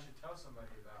idea that I should tell somebody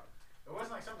about. It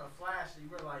wasn't like something flashy. You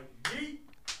were like, yeet.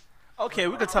 Okay,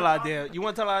 we could tell our idea. You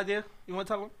want to tell our idea? You want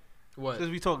to tell them? what? Since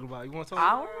we talking about it. You want to tell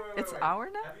Hour? Wait. It's hour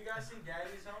now? Have you guys seen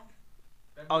Daddy's Home?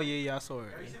 That Oh movie? yeah, I saw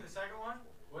it. Have you seen the second one?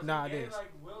 Was Nah, it gay, it is.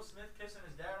 like Will Smith kissing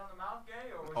his dad on the mouth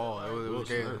gay? Or was Oh, it, it like, was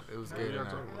gay. Smith. It was What gay are you than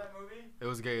talking that. remember that movie? It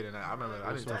was gay than that. I remember.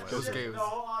 I didn't talk about it. It was Shit, gay. The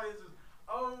whole audience was,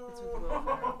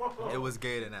 oh. It was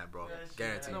gay than that, bro. That shit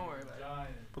Guaranteed. Don't worry about it.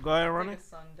 giant. But go ahead, Like Ronnie. a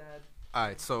son, dad. All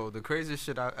right, so the craziest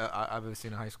shit I've ever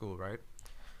seen in high school, right?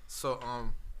 So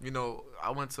you know,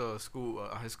 I went to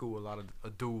high school with a lot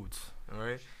of dudes, all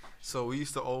right? So we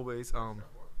used to always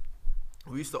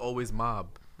mob,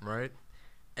 right?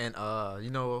 And you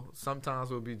know, sometimes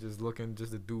we'll be just looking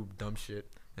just to do dumb shit,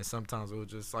 and sometimes we'll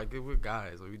just like we're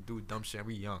guys, we do dumb shit, and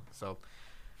we young. So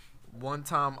one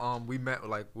time we met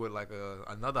with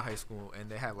another high school, and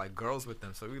they had like girls with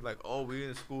them. So we like, oh, we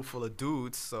in a school full of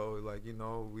dudes, so like, you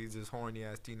know, we just horny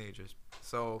ass teenagers.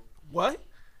 So What?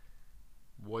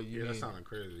 what you Yeah, that mean? sounded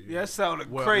crazy. Yeah, that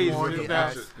sounded Well, crazy. horny with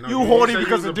that. ass- No, You horny said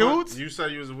because was of a bu- dudes? You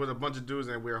said you was with a bunch of dudes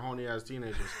and we're horny ass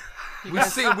teenagers. You We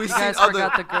guys, seen you guys other.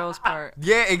 forgot the girls part.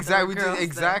 Yeah, exactly. There were girls there.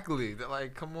 Exactly. They're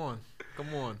like, come on.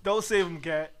 Don't save him,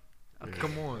 cat.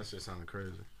 Come on. That shit sounded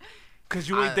crazy. Cause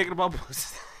you ain't I- thinking about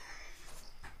pussy.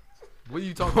 What are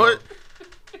you talking What?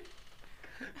 about?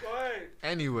 Go ahead.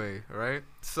 Anyway, right?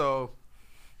 So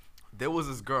there was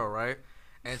this girl, right?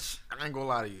 And I ain't gonna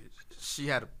lie to you, she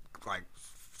had like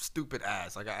stupid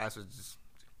ass. Like her ass was just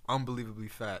unbelievably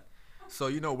fat. So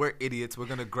you know we're idiots. We're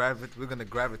gonna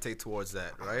gravitate towards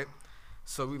that, right?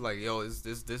 So we like, yo,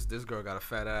 this girl got a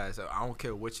fat ass. I don't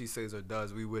care what she says or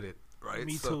does. We with it, right?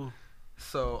 Me So, too.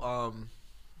 So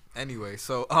anyway,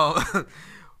 so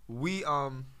we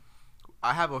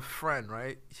I have a friend,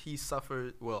 right? He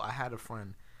suffered. Well, I had a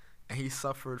friend, and he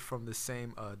suffered from the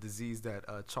same disease that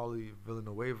Charlie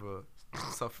Villanueva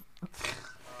suffered.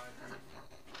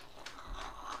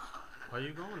 Why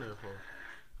you going there for?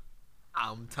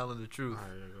 I'm telling the truth, All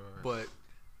right, yeah, go ahead.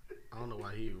 but I don't know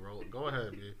why he rolled. Go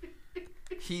ahead, man.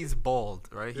 he's bald,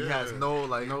 right? He has Yeah. no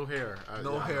like No hair.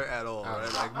 no Yeah. hair at all, Uh,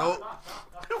 right? Like no.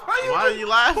 Why are you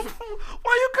laughing?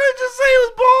 Why you couldn't just say it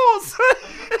was balls?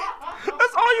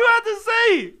 That's all you had to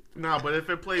say. No, but if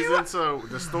it plays into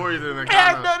the story, then it It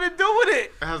had kind of nothing to do with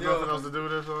it. it has Yo. nothing else to do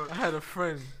with this one. I had a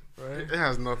friend, right? It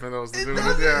has nothing else to do with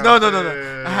it. Yeah. No.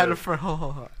 Yeah. I had a friend. Hold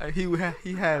on.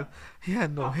 He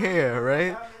had no hair,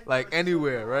 right? Like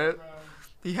anywhere, right?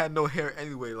 He had no hair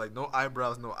anyway, like no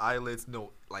eyebrows, no eyelids,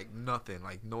 no like nothing,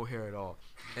 like no hair at all.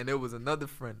 And there was another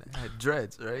friend that had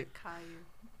dreads, right? Caillou.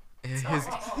 And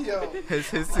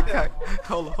his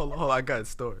hold on, I got a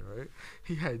story, right?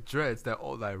 He had dreads that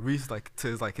all like reached like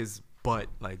to his butt,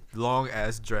 like long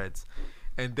ass dreads.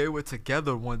 And they were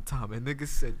together one time, and niggas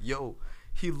said, yo,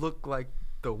 he looked like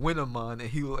the Winterman and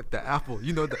he looked like the apple.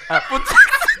 You know the apple.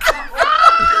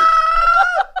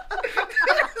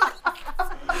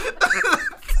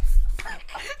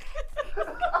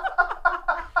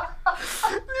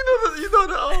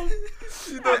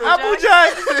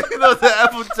 Applejack. You know the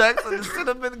Applejack and the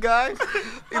cinnamon guy.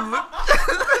 He looked.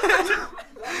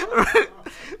 Right?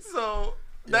 So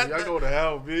Yeah, y'all go to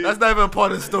hell, B. that's not even a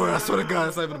part of the story. I swear to God,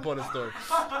 that's not even a part of the story.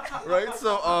 Right?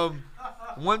 So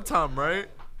one time, right?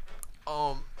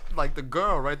 Like the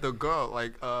girl,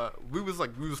 like we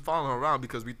was following her around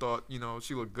because we thought, you know,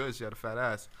 she looked good. She had a fat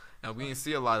ass, and we didn't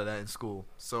see a lot of that in school.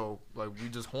 So like we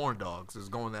just horn dogs,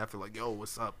 just going after like, yo,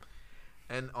 what's up?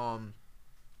 And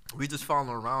we just following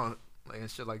her around like, and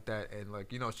shit like that. And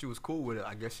like, you know, she was cool with it.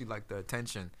 I guess she liked the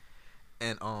attention.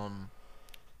 And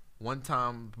one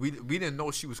time we didn't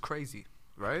know she was crazy,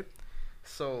 right?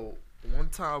 So one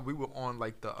time we were on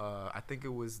like the I think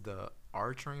it was the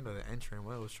R train or the N train,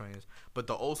 one of those trains, but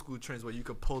the old school trains where you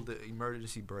could pull the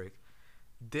emergency brake.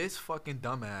 This fucking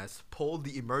dumbass pulled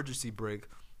the emergency brake,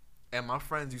 and my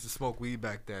friends used to smoke weed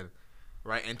back then.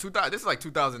 right? And 2000, this is like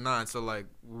 2009, so like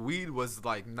weed was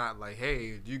like not like,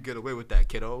 hey, you get away with that,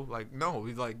 kiddo. Like no,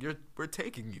 he's like we're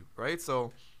taking you, right?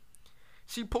 So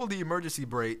she pulled the emergency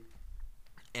brake,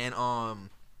 and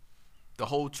the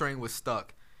whole train was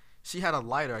stuck. She had a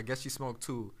lighter. I guess she smoked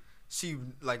too. She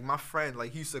like my friend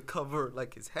like he used to cover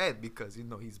like his head because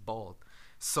he's bald.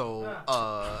 So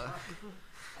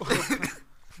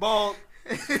Bald.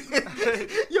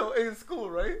 Yo, in school,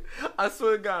 right? I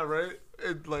swear to God, right?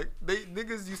 It, like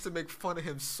niggas used to make fun of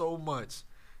him so much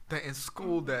that in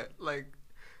school that like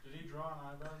Did he draw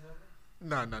on eyebrows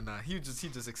ever? nah. He just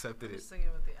accepted I'm it. just thinking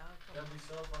about the apple. That'd be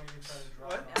so funny if he tried to draw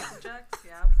What? on The Apple Jacks,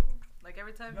 the apple. Like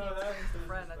every time No, he that explains is the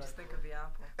friend, I just think of the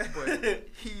apple. But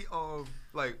he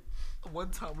like one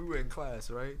time we were in class,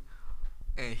 right?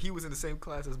 And he was in the same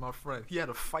class as my friend. He had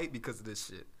a fight because of this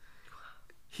shit.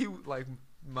 He like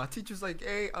my teacher's like,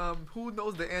 hey, who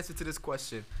knows the answer to this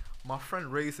question? My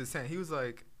friend raised his hand. He was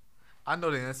like, I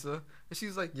know the answer. And she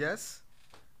was like, yes.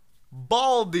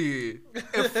 Baldy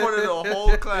in front of the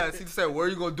whole class. He said, "Where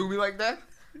you gonna do me like that?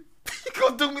 You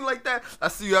gonna do me like that? I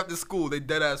see you after school." They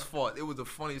dead ass fought. It was the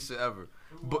funniest shit ever.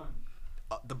 Who But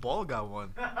won? the ball got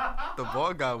one. The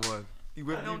ball got one. He I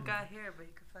whipped don't me. got hair, but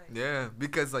he could fight. Yeah,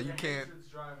 because like you Yeah, can't hatred's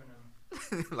driving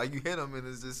him. like you hit him and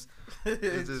it's just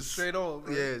It's just straight on.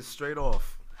 yeah, it's straight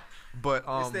off. But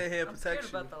It's their hair I'm scared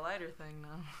protection. about the lighter thing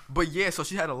now. But yeah, so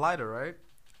she had a lighter, right?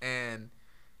 And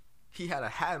he had a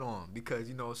hat on because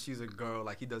she's a girl.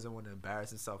 Like he doesn't want to embarrass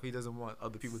himself. He doesn't want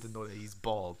other people to know that he's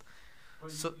bald.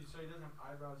 But So- so he doesn't have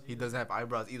eyebrows either? He doesn't have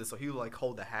eyebrows either, so he'll like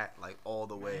hold the hat like all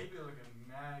the Man, way. he'd be looking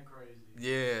mad crazy.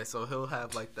 Yeah, so he'll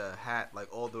have like the hat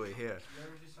like all the way here. You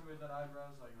ever see somebody with that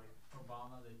eyebrows, like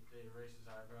Obama, they erase his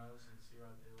eyebrows and see what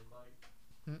they look like?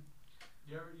 Hmm?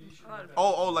 You should Oh, look that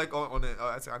Oh, up. like on the.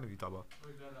 I knew you talking about.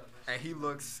 Look that up. That's And he crazy.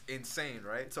 looks insane,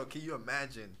 right? So can you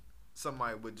imagine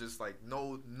somebody with just like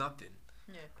no nothing?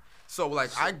 Yeah. So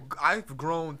like I've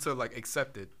grown to like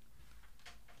accept it.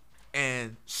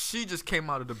 And she just came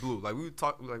out of the blue. Like we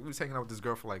was hanging out with this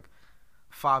girl for like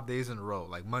 5 days in a row,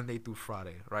 like Monday through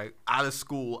Friday, right? Out of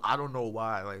school, I don't know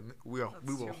why. Like we were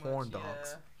That's too horn much, dogs.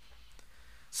 yeah.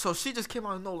 So she just came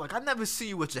out of nowhere, like I never see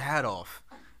you with your hat off,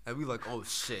 and we like, oh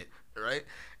shit, right?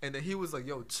 And then he was like,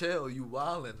 yo, chill, you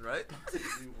wildin', right?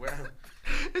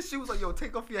 And she was like, yo,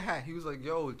 take off your hat. He was like,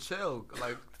 yo, chill,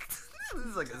 like. He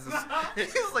was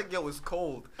like, yo, it's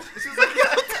cold. And she was like, yo,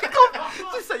 take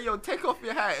off. She said, yo, take off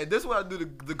your hat. And this is what I knew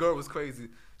the girl was crazy.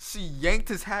 She yanked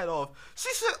his hat off.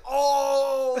 She said,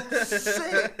 oh,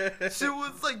 shit. She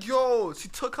was like, yo. She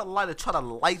took her lighter, tried to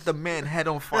light the man's head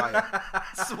on fire.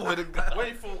 Swear to God.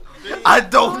 Wait for. I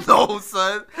don't know,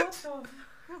 son.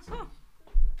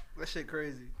 That shit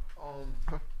crazy. Oh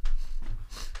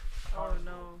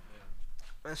no.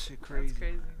 That shit crazy. That's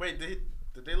crazy. Wait,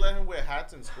 did they let him wear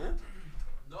hats in school?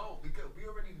 No, because we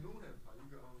already knew him.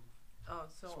 Oh,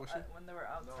 so Swishy? when they were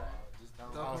outside, Just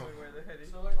down. No. they would wear the hoodie.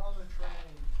 So like on the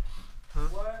train,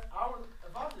 what? If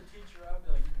I was a teacher, I'd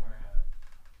be like, you can wear a hat.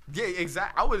 Yeah,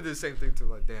 exactly. I would have did the same thing too.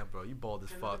 Like, damn, bro, you bald as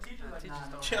 'Cause if fuck. the teacher's like, Teachers nah,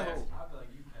 no don't hats, care. I'd be like,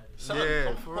 you petty. Son, Yeah,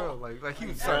 come for real. Like he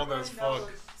was Bald Everybody as fuck. knows,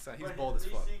 Son, he's but bald at as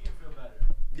least fuck. he can feel better.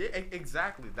 Yeah,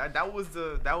 exactly. That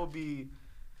would be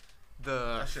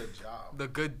That's your job. the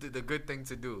good thing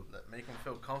to do. Make him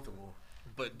feel comfortable.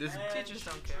 But this And Teachers she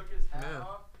don't care. took his hat Yeah.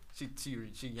 off.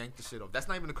 she yanked the shit off. That's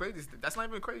not even the craziest. That's not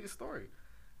even the craziest story.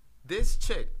 This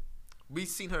chick, we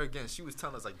seen her again. She was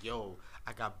telling us like, "Yo,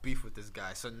 I got beef with this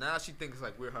guy." So now she thinks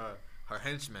like we're her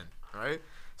henchmen, right?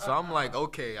 So I'm like,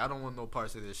 okay, I don't want no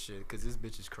parts of this shit because this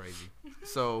bitch is crazy.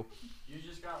 So You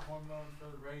just got hormones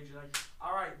for the rage. You're like,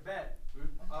 all right, bet.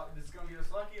 This is gonna get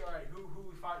us lucky. All right, who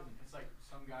we fighting? It's like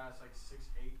some guy that's like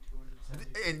 6'8",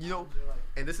 270. And, you know, You're like,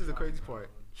 and this is the crazy part.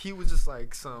 He was just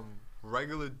like some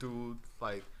regular dude.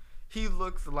 Like he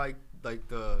looks like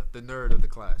the nerd of the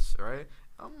class, right?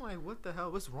 I'm like, what the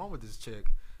hell? What's wrong with this chick?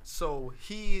 So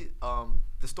he,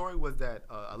 the story was that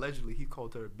allegedly he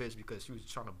called her a bitch because she was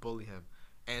trying to bully him,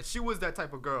 and she was that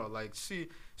type of girl. Like she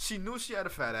knew she had a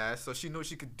fat ass, so she knew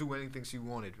she could do anything she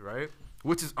wanted, right?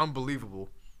 Which is unbelievable.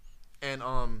 And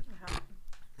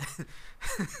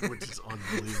Which is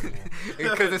unbelievable.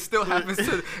 because it still happens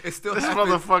to This happens.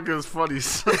 motherfucker is funny.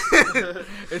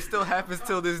 It still happens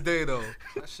till this day though.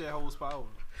 That shit holds power.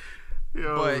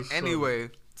 Yo, But son. anyway,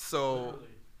 so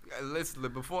Literally. let's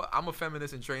before I'm a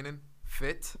feminist in training,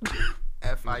 fit,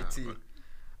 FIT.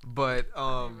 But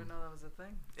I didn't even know that was a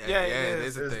thing. Yeah, it it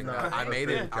is a is. thing. It's I not. made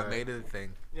it. Yeah. I made it a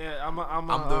thing. Yeah, I'm I'm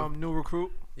a the- new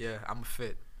recruit. Yeah, I'm a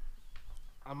fit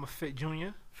I'm a fit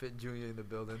junior. junior in the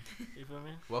building. You feel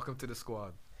me? Welcome to the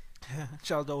squad.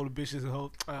 Shout out to all the bitches and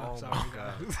hoes. Oh Sorry. my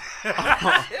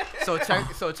god.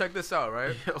 So check this out,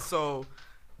 right? So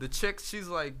the chick, she's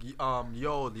like,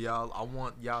 yo, y'all, I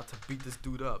want y'all to beat this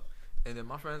dude up. And then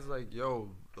my friend's like, yo,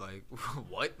 like,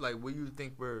 what? Like, what do you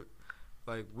think what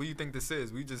do you think this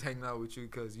is? We just hanging out with you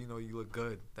because, you know, you look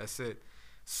good. That's it.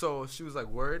 So she was like,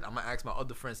 word, I'm going to ask my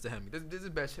other friends to hand me. This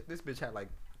bitch had like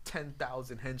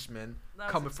 10,000 henchmen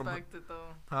coming from her. That was expected,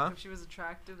 though. Huh? If she was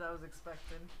attractive, that was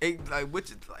expected.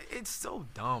 Which is like, it's so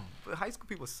dumb. But high school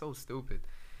people are so stupid.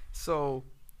 So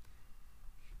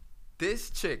this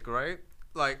chick, right?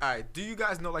 Like, all right, do you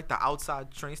guys know like the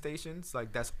outside train stations,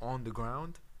 like that's on the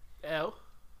ground? L.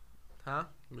 Huh?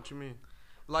 What you mean?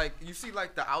 Like you see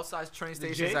like the outside train The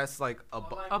stations J? that's like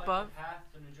above. Like Above. the path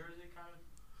to New Jersey, kind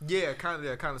of. Yeah,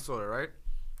 kind of, sort of, right?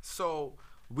 So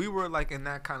we were like in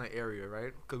that kind of area,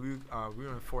 right? Cause we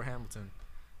were in Fort Hamilton.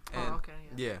 And Oh, okay.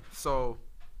 Yeah. So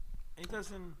Ain't that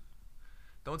in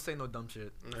don't say no dumb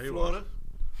shit. No, he Florida?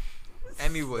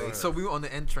 Anyway, Florida. so we were on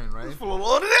the N train, right?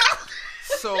 Florida.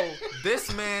 So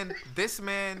this man,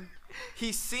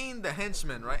 he seen the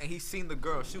henchman, right? And he seen the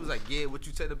girl. She was like, yeah, what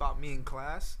you said about me in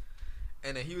class.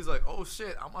 And then he was like, oh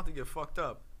shit, I'm about to get fucked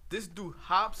up. This dude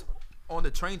hops on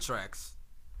the train tracks,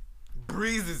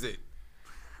 breezes it.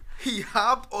 He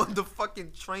hopped on the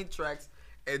fucking train tracks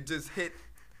and just hit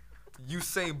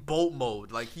Usain Bolt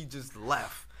mode. Like he just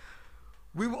left.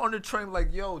 We were on the train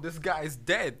like, yo, this guy is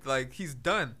dead. Like he's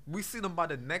done. We seen him by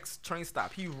the next train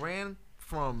stop. He ran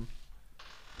from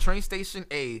train station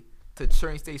A to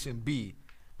train station B,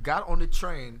 got on the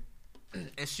train,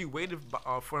 and she waited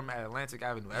for him at Atlantic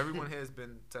Avenue. Everyone here has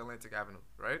been to Atlantic Avenue,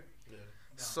 right? Yeah.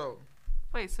 So,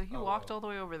 Wait, so he walked all the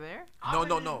way over there?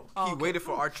 no. Oh, He okay. waited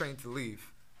for our train to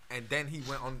leave, and then he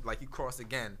went on, like he crossed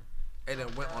again, and then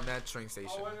went on that train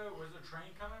station. Oh, wait, was the train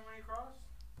coming when he crossed?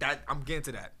 That I'm getting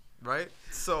to that, right?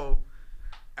 So,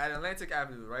 at Atlantic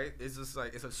Avenue, right? It's just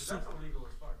like it's a That's super. illegal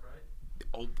as fuck, right?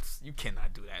 Oh, you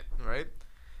cannot do that, right?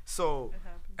 So. It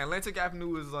happened. Atlantic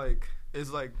Avenue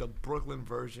is like the Brooklyn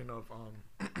version of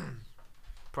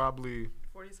probably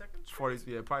 42nd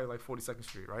Street? probably like 42nd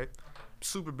Street, right?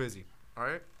 Super busy, all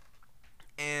right?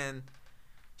 And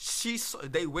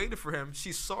they waited for him.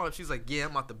 She saw him. She's like, yeah,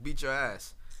 I'm about to beat your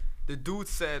ass. The dude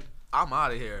said, I'm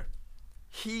out of here.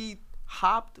 He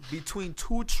hopped between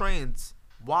two trains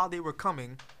while they were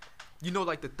coming. You know,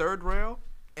 like the third rail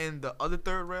and the other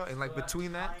third rail, and like So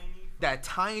between that's that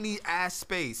tiny ass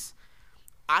space.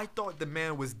 I thought the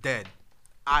man was dead.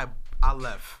 I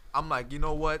left. I'm like, you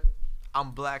know what?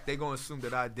 I'm black. They gonna assume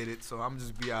that I did it, so I'm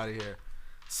just be out of here.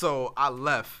 So I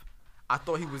left. I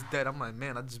thought he was dead. I'm like,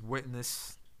 man, I just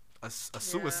witnessed a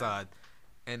suicide.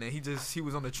 And then he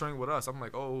was on the train with us. I'm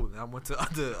like, oh, and I went to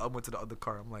the other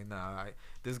car. I'm like, nah,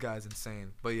 this guy's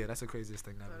insane. But yeah, that's the craziest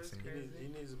thing I've ever That is seen. crazy. He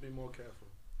needs to be more careful.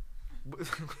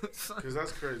 Son, Cause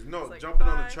that's crazy. No, It's like, jumping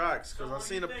on bye. the tracks. Cause So I what do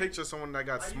seen you a think? picture of someone that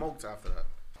got Are you- smoked after that.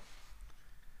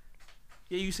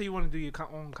 Yeah, you say you want to do your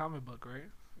own comic book, right?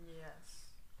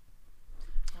 Yes.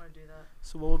 I want to do that.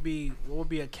 So what would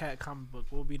be a cat comic book?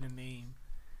 What would be the name?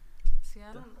 See,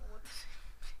 I don't know what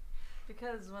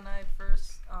because when I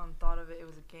first thought of it, it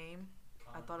was a game.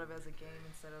 I thought of it as a game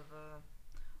instead of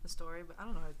a story, but I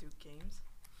don't know how to do games.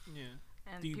 Yeah.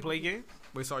 And Do you people play keep- games?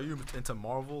 wait, so are you into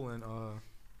Marvel and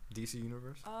DC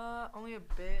Universe? Only a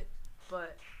bit,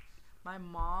 but my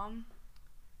mom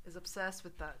is obsessed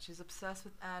with that. She's obsessed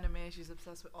with anime. She's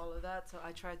obsessed with all of that. So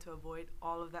I tried to avoid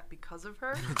all of that because of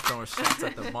her. Throwing shots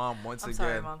at the mom once I'm again.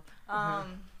 sorry,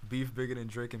 mom. Beef bigger than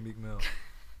Drake and Meek Mill.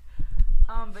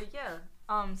 But yeah.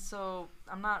 So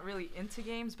I'm not really into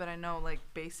games, but I know like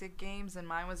basic games, and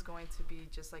mine was going to be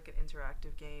just like an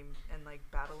interactive game and like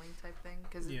battling type thing,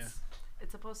 because Yeah.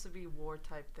 it's supposed to be war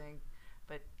type thing,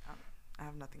 but I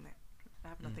have nothing there. I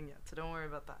have nothing yet, so don't worry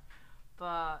about that.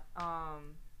 But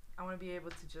I want to be able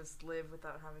to just live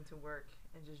without having to work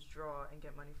and just draw and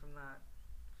get money from that.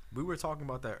 We were talking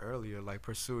about that earlier, like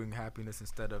pursuing happiness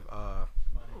instead of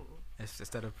Money. Ooh.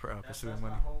 pursuing That's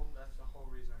money. That's the whole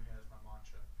reason I'm here. That's my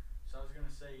mantra. So I was gonna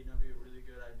say, you know, it'd be a really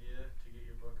good idea to get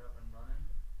your book up and running.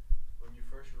 When you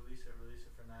first release it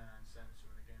for 99 cents. So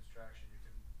when it gains traction, you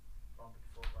can bump it to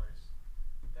full price.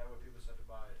 That way, people start to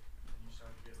buy it, and you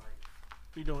start to get like,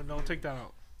 You don't take that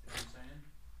out. you know what I'm saying?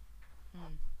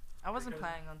 I wasn't Because-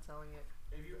 planning on selling it.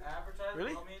 If you advertise,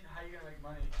 Really? I mean, how you gonna make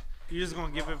money? You just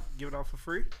gonna give it out for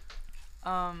free?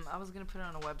 I was gonna put it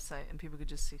on a website and people could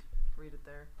just read it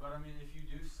there. But I mean, if you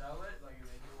do sell it, like if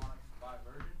they do want to buy a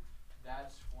version,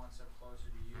 that's one step closer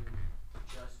to you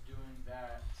just doing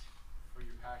that for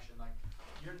your passion. Like,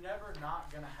 you're never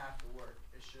not gonna have to work.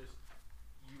 It's just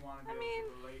you want to be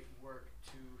able to relate work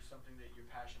to something that you're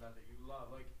passionate about, that you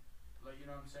love. Like, Like, you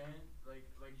know what I'm saying? Like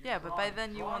you're Yeah, but by drawing- then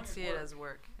you drawing won't is see it work. as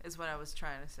work. Is what I was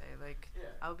trying to say. Like Yeah.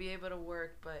 I'll be able to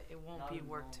work, but it won't Not be a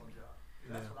work to normal me. job.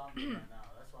 That's what I'm doing right now.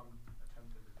 That's what I'm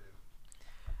attempting to do.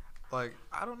 Like,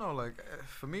 I don't know, like,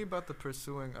 for me about the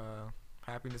pursuing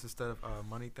happiness instead of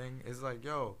money thing is like,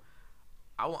 yo,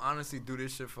 I will honestly do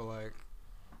this shit for like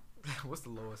what's the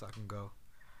lowest I can go?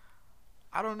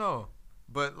 I don't know,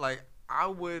 but like I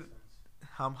would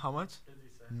how much? 50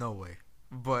 cents. No way.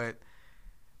 But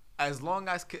as long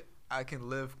as I can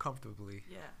live comfortably,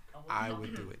 Yeah, I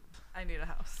would do it. I need a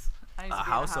house. I need A to be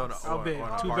house in or a house. How or big? an 2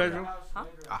 apartment. bedroom? Huh?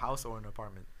 A house or an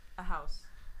apartment. A house.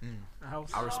 A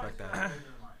house. I respect that. Huh?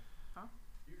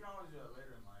 You can always do that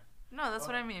later in life. No, that's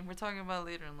what I mean. We're talking about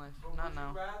later in life, But not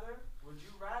now. would you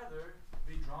rather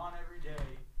be drawn every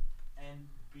day and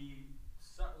be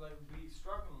be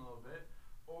struggling a little bit,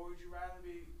 or would you rather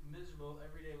be miserable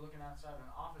every day looking outside an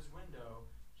office window,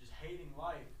 just hating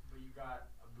life, but you got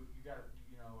a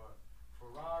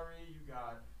Ferrari, you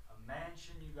got a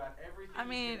mansion, you got everything. I you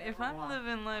mean, could if ever I'm want.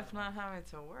 living life not having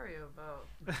to worry about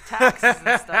taxes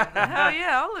and stuff, then hell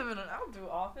yeah, I'll do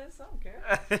office. I don't care.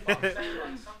 But I'm saying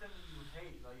like something that you would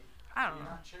hate, like I don't you're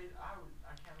know. not I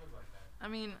can't live like that. I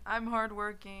mean, I'm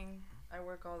hardworking. I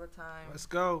work all the time. Let's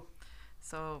go.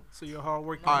 So So you're hard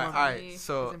working. money All right, is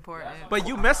so- important. But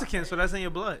you Mexican, so that's in your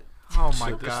blood. Oh my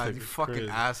Shit, this god, you nigga's fucking crazy.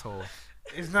 asshole.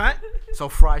 It's not. So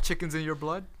fried chicken's in your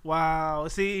blood? Wow.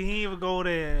 See, he even go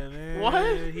there, man.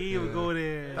 What? He even Yeah. go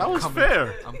there. That was coming.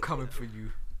 fair. I'm coming for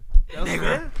you. That was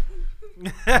Nigger.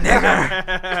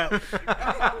 fair.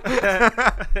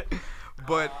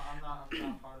 But I'm not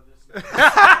part of this.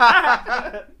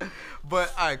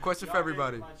 but all right, question for Y'all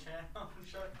everybody. hating my channel?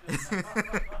 Shut this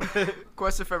up.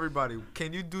 Question for everybody.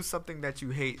 Can you do something that you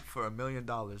hate for $1 million,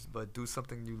 but do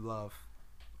something you love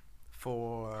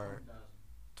for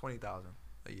 20,000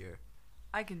 a year?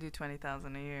 I can do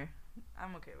 20,000 a year.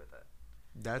 I'm okay with that.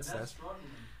 That's struggling.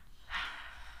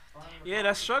 Yeah,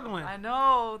 that's struggling. I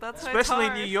know. That's why it's Especially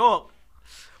in hard. New York.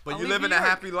 but I'll you leave live in New a York.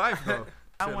 happy life though.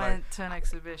 I Shit, went to an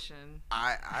exhibition.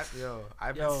 I've Yo.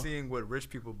 been seeing what rich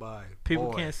people buy. People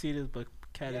Boy, can't see this, but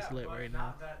Cat is lit right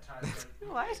now. Not that type of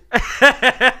What?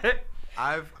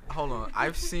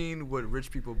 I've seen what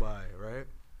rich people buy, right?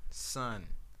 Son,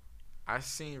 I've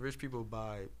seen rich people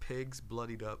buy pigs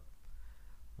bloodied up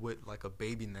with like a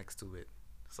baby next to it.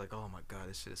 It's like, oh my god,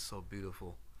 this shit is so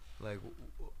beautiful. Like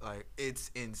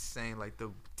it's insane. Like the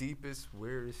deepest,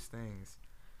 weirdest things.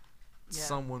 Yeah.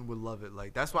 Someone would love it.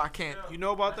 Like that's why I can't. You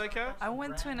know about that, Cat? I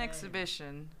went to an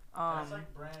exhibition. That's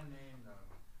like brand name though.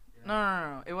 You No,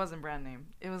 know? no. It wasn't brand name.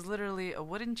 It was literally a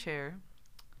wooden chair,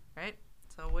 right?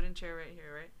 So a wooden chair right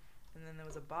here, right? And then there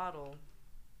was a bottle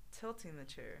tilting the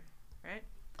chair, right?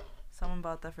 Someone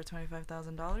bought that for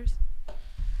 $25,000.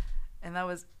 And that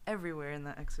was everywhere in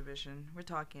that exhibition. We're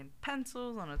talking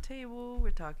pencils on a table.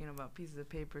 We're talking about pieces of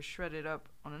paper shredded up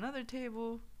on another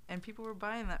table. And people were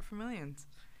buying that for millions.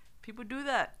 People do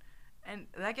that. And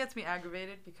that gets me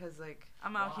aggravated because, like,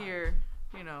 I'm out Why? here,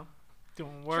 you know,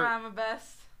 Doing work. trying my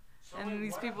best. So And wait,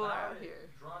 these what people are about out it here.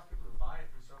 draws people to buy it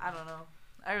for so I much? don't know.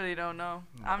 I really don't know.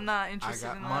 I'm not I interested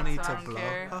got in money that, so to I don't blow.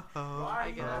 care. Why are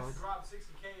you gonna have guess. to drop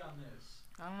 60K on this?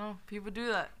 I don't know. People do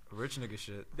that. Rich nigga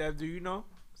shit. Dad, do you know?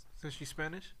 Since she's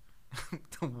Spanish?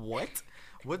 What?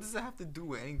 What does that have to do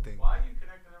with anything? Why are you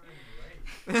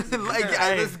connecting everything to race? Like,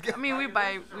 Hey. let's I mean, we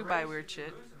buy weird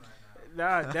shit. Losing right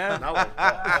now. Nah, Dad. Not like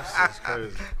that. That's just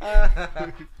crazy.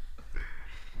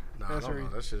 Nah, That's I don't know.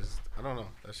 right. That's just, I don't know.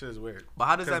 That shit is weird. But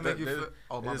how does 'Cause that make you they're- feel?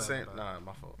 Oh, my they're the same, bad. Nah,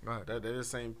 my fault. Go ahead. They're the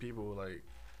same people, like,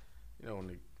 you know,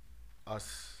 when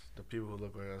the people who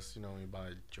look like us, you know, when you buy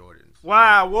Jordans.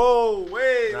 Wow, whoa,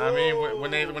 wait. You know what I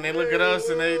mean, when they look at us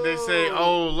and they say,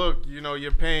 oh, look, you know,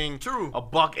 you're paying True.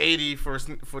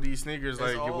 $180 for these sneakers, It's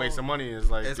like you're all- wasting money. It's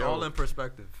like, It's yo, all in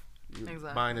perspective. you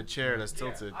Exactly. buying a chair that's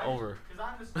tilted Yeah, over. 'cause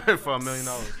I understand, for like, $1 million.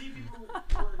 You see people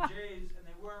wear J's and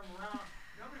they wear them around.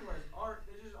 Nobody wears art.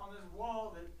 They're just on this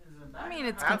wall that is in the I back. mean,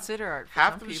 it's Half- considered art for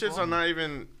Half some the people. shits are not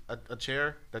even a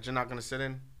chair that you're not gonna sit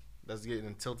in. That's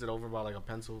getting tilted over by like a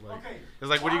pencil. Like, Okay. it's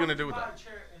like, what are you why gonna would do with buy that? a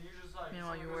chair and you're just like,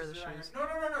 Meanwhile, you someone wear goes the sit on shoes. it.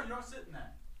 No, you don't sit in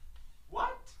that.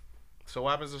 What? So what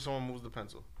happens if someone moves the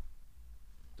pencil?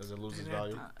 Does it lose its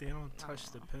value? They don't touch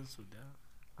the pencil down.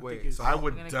 I Wait, think it's- so I how-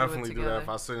 would We're gonna glue it definitely do that if together.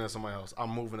 I was sitting at somebody's house. I'm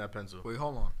moving that pencil. Wait,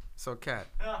 hold on. So, Kat,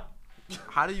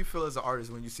 how do you feel as an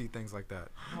artist when you see things like that?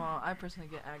 Well, I personally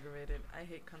get aggravated. I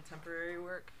hate contemporary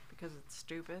work because it's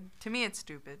stupid. To me, it's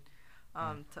stupid.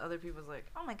 To other people, it's like,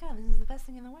 oh my god, this is the best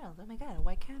thing in the world. Oh my god, a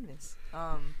white canvas.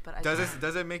 But I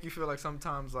Does it make you feel like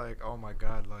sometimes like, oh my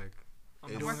god, like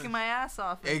I'm working my ass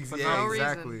off for no yeah, reason.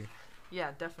 exactly.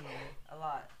 Yeah, definitely. A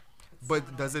lot.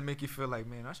 But does it make you feel like,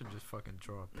 man, I should just fucking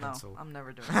draw a pencil? No, I'm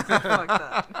never doing that. Fuck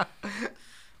that.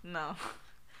 No.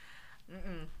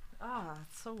 Mm-mm.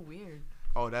 It's so weird.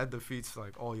 Oh, that defeats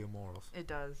like all your morals. It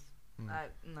does. Mm.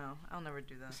 No, I'll never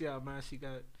do that. See how mad she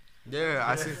got. Yeah,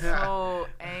 I see. So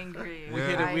angry. We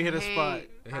hit a- we hit a spot.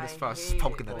 We hit a spot, I hate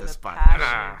poking it at with the a spot.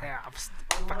 passion. Yeah,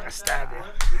 I'm fucking stabbing.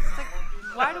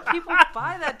 Why do people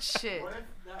buy that shit? What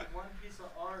if that one piece of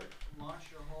art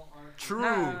launched your whole art? True,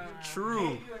 No. true.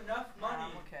 Gave you enough money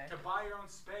I'm okay. to buy your own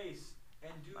space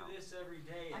and do this every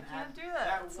day. I And can't add do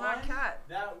that. It's not one- cat.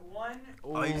 That one.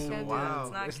 Oh, you I said, can't do that. wow.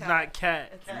 It's not It's cat. not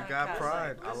cat. It's You not got cat.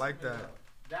 pride. I Listen like to me, that. though.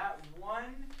 That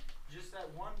one, just that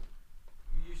one,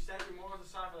 you set your morals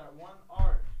aside for that one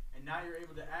art, and now you're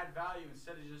able to add value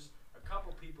instead of just a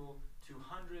couple people to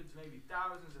hundreds, maybe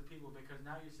thousands of people, because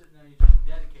now you're sitting there and you're just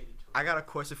dedicated to it. I got a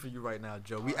question for you right now,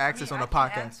 Joe. We I asked this mean, on the I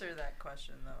can podcast. answer that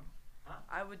question though. Huh?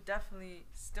 I would definitely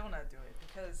still not do it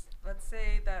because let's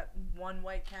say that one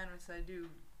white canvas I do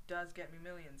does get me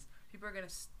millions. People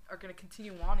are gonna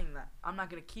continue wanting that. I'm not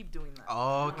gonna keep doing that.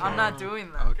 Okay. I'm not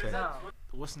doing that. Okay. No.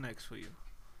 What's next for you?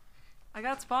 I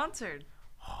got sponsored.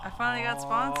 I finally got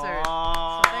sponsored.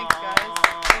 So thanks, guys.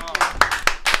 Thank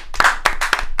you.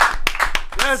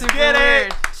 Let's Super get weird.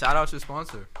 it. Shout out your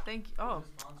sponsor. Thank you.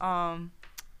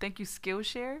 Thank you,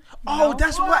 Skillshare. You Oh, know?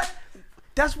 that's what.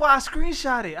 That's why I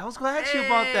screenshot it. I was gonna ask you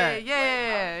about that.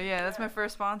 Yeah. That's my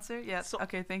first sponsor. Yeah. So-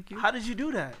 Okay, thank you. How did you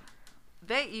do that?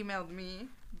 They emailed me.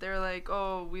 They're like,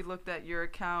 "Oh, we looked at your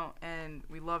account and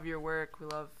we love your work. We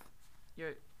love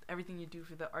your everything you do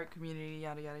for the art community,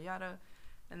 yada yada yada."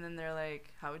 And then they're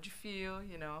like, "How would you feel,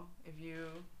 if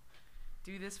you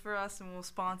do this for us and we'll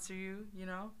sponsor you,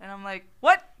 And I'm like,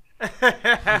 "What?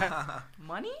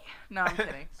 Money? No, I'm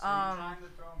kidding. So you're trying to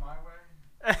throw 'em my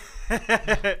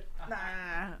way?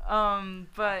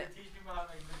 But Teach people how to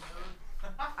make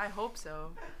videos? I hope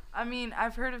so. I mean,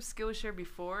 I've heard of Skillshare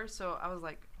before, so I was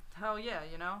like, hell yeah,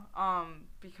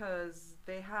 because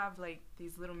they have like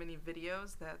these little mini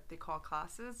videos that they call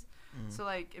classes. So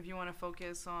like if you want to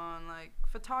focus on like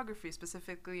photography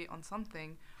specifically on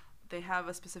something, they have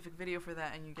a specific video for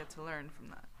that and you get to learn from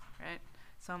that, right?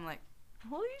 So I'm like,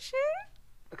 holy shit.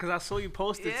 Because I saw you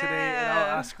post it today and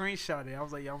I screenshot it. I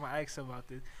was like, yo, I'm gonna ask her about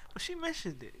this. But she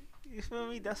mentioned it. You feel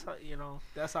me? That's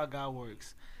how God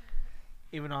works.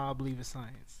 Even though I believe in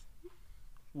science.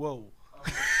 Whoa.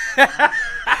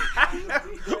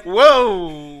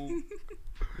 Whoa.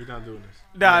 We're not doing this.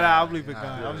 Nah, I believe in nah,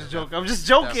 God. yeah, I'm just joking. definitely. I'm just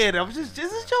joking. Definitely I'm just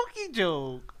a jokey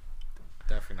joke.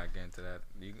 Definitely not getting to that.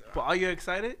 But are you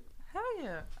excited? Hell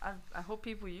yeah. I hope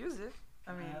people use it.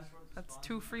 I mean, that's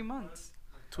 2 free months.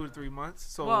 2 to 3 months.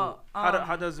 So Well,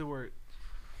 how does it work?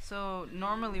 So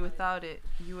normally without it,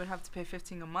 you would have to pay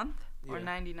 $15 a month or Yeah.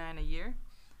 $99 a year.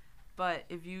 But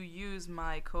if you use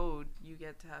my code, you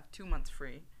get to have 2 months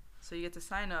free. So you get to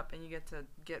sign up and you get to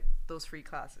get those free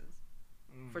classes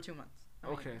for 2 months. I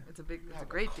mean, Okay. it's a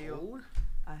great deal.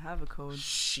 I have a code.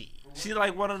 She's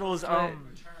like one of those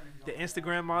the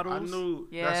Instagram I models. knew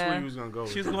that's Yeah. where you was gonna go.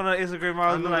 She with was it. going on Instagram I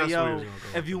model knew and like, that's where you yo, was gonna go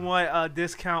if with you that. want a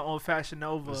discount on Fashion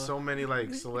Nova. There's so many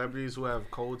like celebrities who have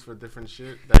codes for different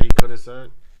shit that he could have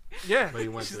said, Yeah, but he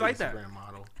went she's to like the that. Instagram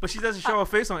model. But she doesn't show her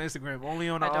face on Instagram, only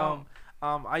on I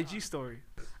a IG story.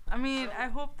 I mean, I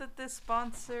hope that this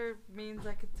sponsor means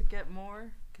I get to get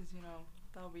more because,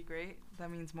 that would be great. That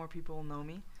means more people will know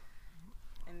me.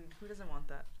 And who doesn't want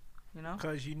that,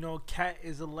 Because Kat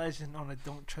is a legend on the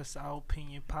Don't Trust Our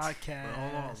Opinion podcast. But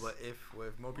hold on, but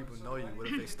if more people know you, what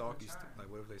if they stalk you?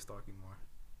 What if they stalk you more?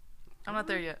 I'm not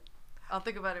there yet. I'll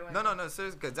think about it when No,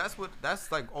 seriously, because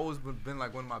that's like always been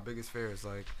like one of my biggest fears.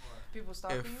 Like people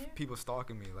stalking if you. people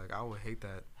stalking me, like I would hate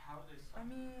that. How do they I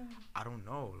mean, I don't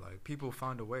know. Like people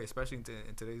find a way, especially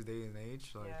in today's day and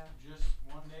age. Like yeah. Just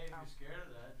one day, if you're scared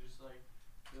of that, just like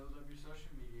build up your social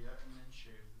media and then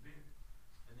shave the beard,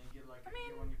 and then get like I mean,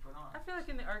 get one you put on. I feel like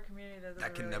in the art community that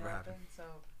doesn't can really never happen. So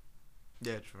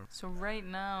yeah, true. right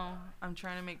now I'm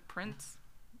trying to make prints.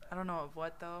 I don't know of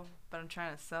what though, but I'm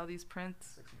trying to sell these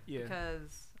prints Yeah.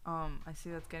 because I see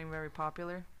that's getting very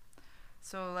popular.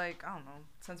 So like I don't know,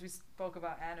 since we spoke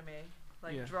about anime,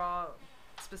 like Yeah. draw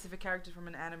specific characters from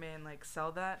an anime and like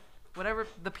sell that, whatever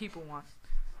the people want.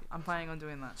 I'm planning on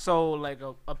doing that. So like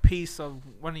a piece of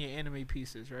one of your anime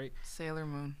pieces, right? Sailor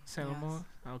Moon. Sailor Yes. Moon.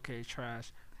 Okay,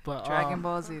 trash. But Dragon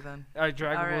Ball Z then.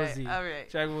 Dragon Ball Z. All right.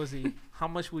 Dragon Ball Z. How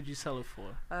much would you sell it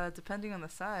for? Depending on the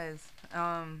size.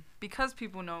 Because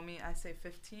people know me, I say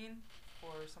 15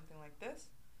 for something like this.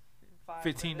 $5 for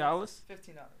this. $15?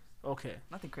 $15. Okay.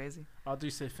 Nothing crazy. I thought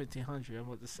you said 1,500. I'm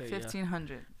about to say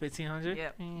 1,500. 1,500.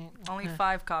 Yep. Mm, Only okay.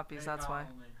 5 copies. That's why.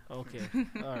 Okay.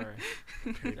 All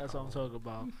right. That's what I'm talking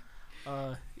about.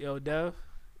 Yo, Dev,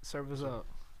 serve us up.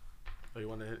 Oh, you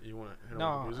want to hit No,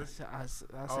 on the music? I said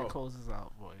Oh. close us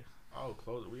out, boy. Oh,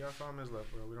 close it. We got 5 minutes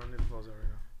left, bro. We don't need to close out right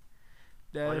now.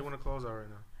 Dev, Oh, you want to close out right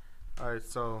now? All right,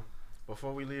 so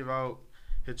before we leave out,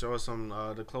 hit y'all some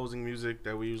the closing music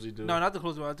that we usually do. no, not the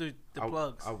closing. I do the I-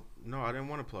 plugs. No, I didn't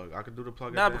want to plug. I could do the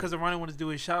plug. Nah, at the because end. the running wanted to do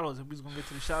his shout outs, and we was gonna get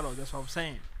to the shout outs. That's what I'm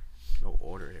saying. No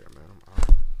order here, man. I'm out.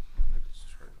 Niggas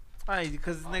straight. Alright,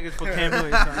 because niggas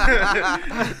vocabulary. son. I'll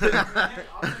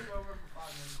take over for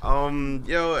 5 minutes.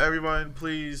 Yo, everyone,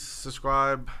 please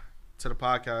subscribe to the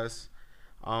podcast.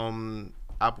 Apple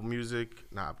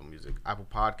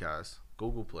Podcasts,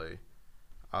 Google Play,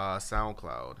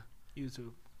 SoundCloud,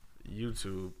 YouTube.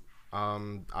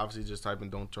 Obviously, just type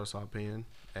in "Don't Trust Our Opinion"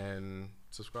 and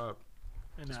subscribe.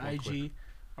 And Just the one IG. click.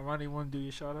 Arani, you want to do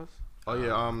your shout outs? Oh yeah,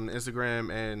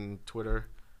 Instagram and Twitter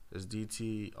is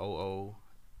DTOO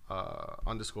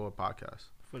 _podcast.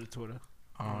 For the Twitter.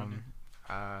 I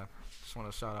just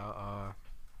want to shout out.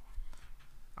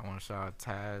 I want to shout out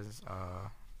Taz,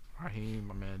 Raheem,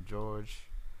 my man George,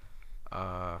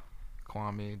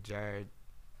 Kwame, Jared,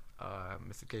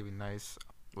 Mr. KB Nice.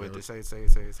 Wait, Yeah. say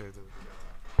it.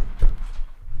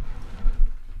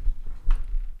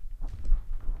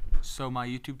 So my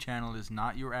YouTube channel is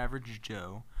Not Your Average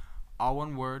Joe. All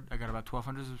one word. I got about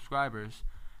 1,200 subscribers.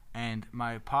 And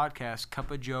my podcast,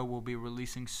 Cup of Joe, will be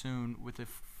releasing soon with the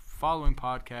following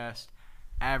podcast,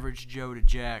 Average Joe to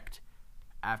Jacked.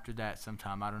 After that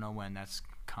sometime. I don't know when. That's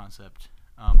concept.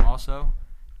 Also,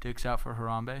 dicks out for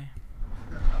Harambe.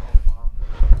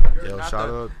 Yo, not shout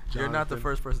the- out. You're not the Jonathan.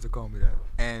 first person to call me that.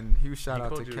 And huge shout He out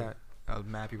to called you. Kat.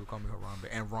 Mad people call me Harambe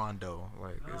and Rondo.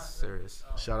 Like, it's serious.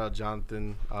 Shout out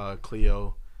Jonathan,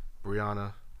 Cleo,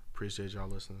 Brianna. Appreciate y'all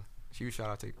listening. Huge shout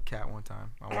out to Kat one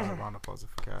time. I want a round of applause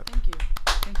for Kat. Thank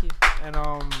you. And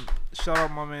shout out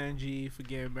my man G for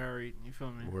getting married. You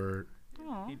feel me? Word.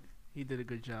 Aw. He did a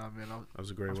good job, man. That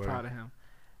was a I great was word. proud of him.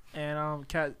 And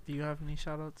Kat, do you have any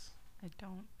shout outs? I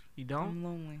don't. You don't? I'm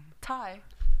lonely. Ty.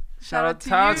 Shout out to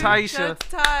Ty you. Taisha. Shout out to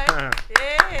Ty.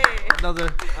 Yay. Another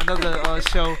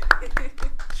show.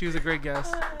 She was a great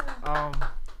guest.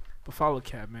 But follow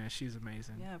Kat, man. She's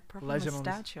amazing. Yeah, purple Legend on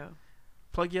this- mustacho.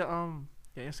 Plug your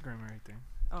Instagram and everything.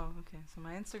 Oh, okay. So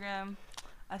my Instagram,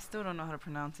 I still don't know how to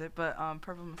pronounce it, but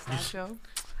purple mustacho.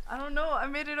 I don't know. I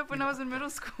made it up when I was in middle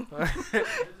school,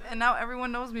 and now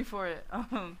everyone knows me for it.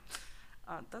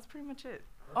 That's pretty much it.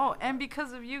 Oh, and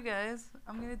because of you guys,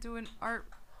 I'm gonna do an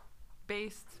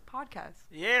art-based podcast.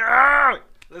 Yeah.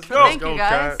 Let's So go. thank you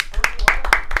guys.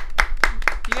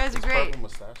 You guys are great.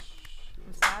 Mustache.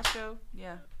 Mustachio,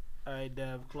 yeah. All right,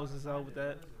 Dev, close us out with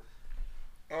that.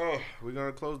 Oh, we're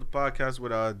gonna close the podcast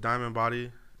with Diamond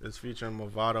Body. It's featuring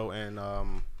Movado and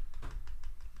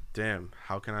damn,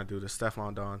 how can I do this?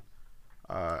 Stefan Don.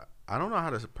 I don't know how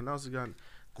to pronounce it.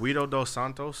 Guido dos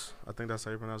Santos. I think that's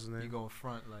how you pronounce his You name. go in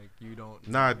front like you don't.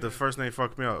 Nah, the first name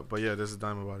fucked me up. But yeah, this is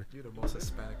Diamond Body. You're the most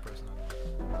Hispanic person I know.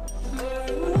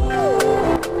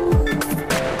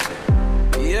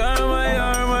 You're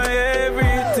my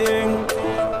everything.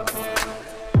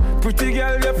 Pretty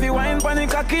girl, you feel wine, panic,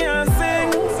 cocky and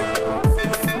sing.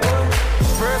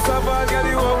 First of all, girl,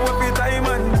 you up with the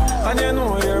diamond, and you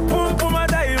know you're pump for my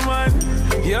diamond.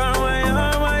 You're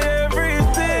my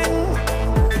everything.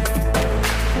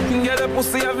 Get the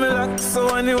pussy have me locked,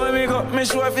 so anyway me got me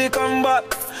sure if you come back.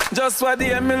 Just for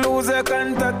the end, me lose your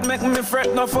contact. Make me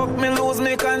fret, no fuck me lose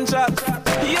me contract.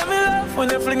 Yeah, me love when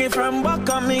you fling it from back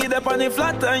and me up on the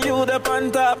flat and you up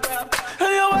on top.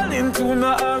 And you all into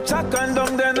no half chat and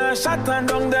down then a shot and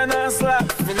down then a slap.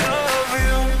 Me love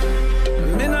you,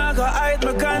 me not gonna hide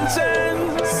my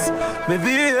conscience. Me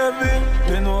baby,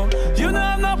 you know you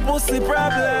have no pussy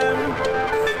problem.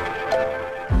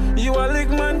 You a lick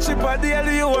man chip a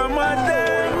daily, you a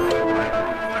madam.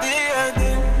 Yeah,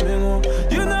 you know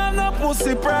you have no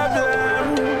pussy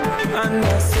problem, and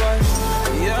that's why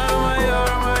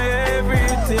you're my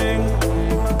everything.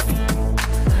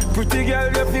 Pretty girl,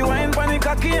 you feel wine, panic,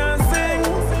 cocky and sing.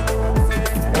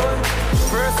 But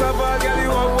first of all, girl,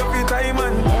 you are with the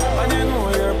diamond, and you know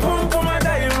you're pump for my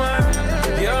diamond.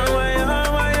 You're my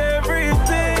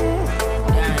everything.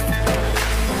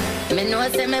 Me know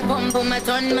say me pump my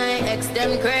turn my ex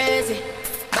them crazy.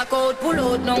 Back out, pull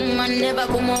out, no man never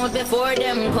come out before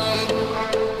them come.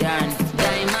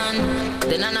 Diamond,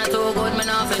 then I'm not too good, man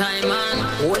off time man.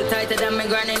 Hold tighter than me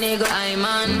granny nigga, I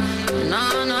man. No.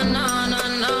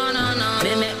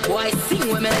 Me make boy sing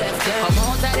when me left them. Come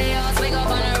out of the house, wake up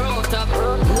on the rooftop. You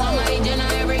want my agent,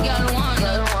 every girl want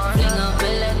that. Fling up my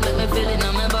leg, make me feel it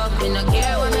on my back. Me no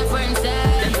care what my friends say.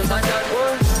 Them just a chat.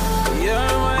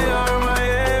 You're my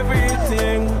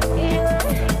everything.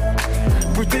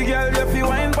 Pretty girl,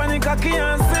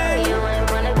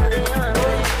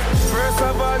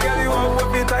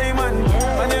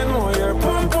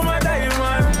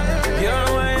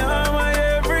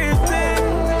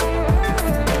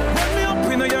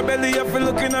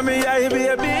 looking at me eye,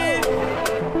 baby.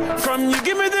 From you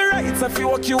give me the rights, I feel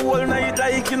walk you all night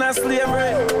like in a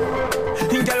slavery.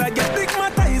 Girl, I get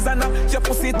stigmatized and your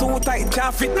pussy too tight,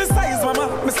 can't fit me size,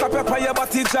 mama. Me slap up on your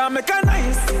body, jam, make a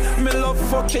nice. Me love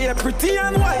fuck you, pretty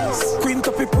and wise. Queen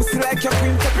up your pussy like your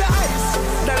queen up your eyes.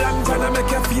 The long time I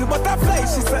make you feel butterfly.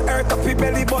 She said earth up your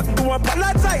belly, but don't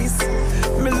apologize.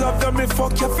 Me love you, me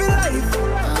fuck you for life.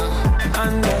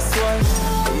 And that's why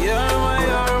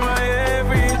you're my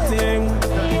everything.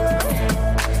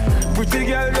 Pretty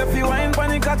girl, if you want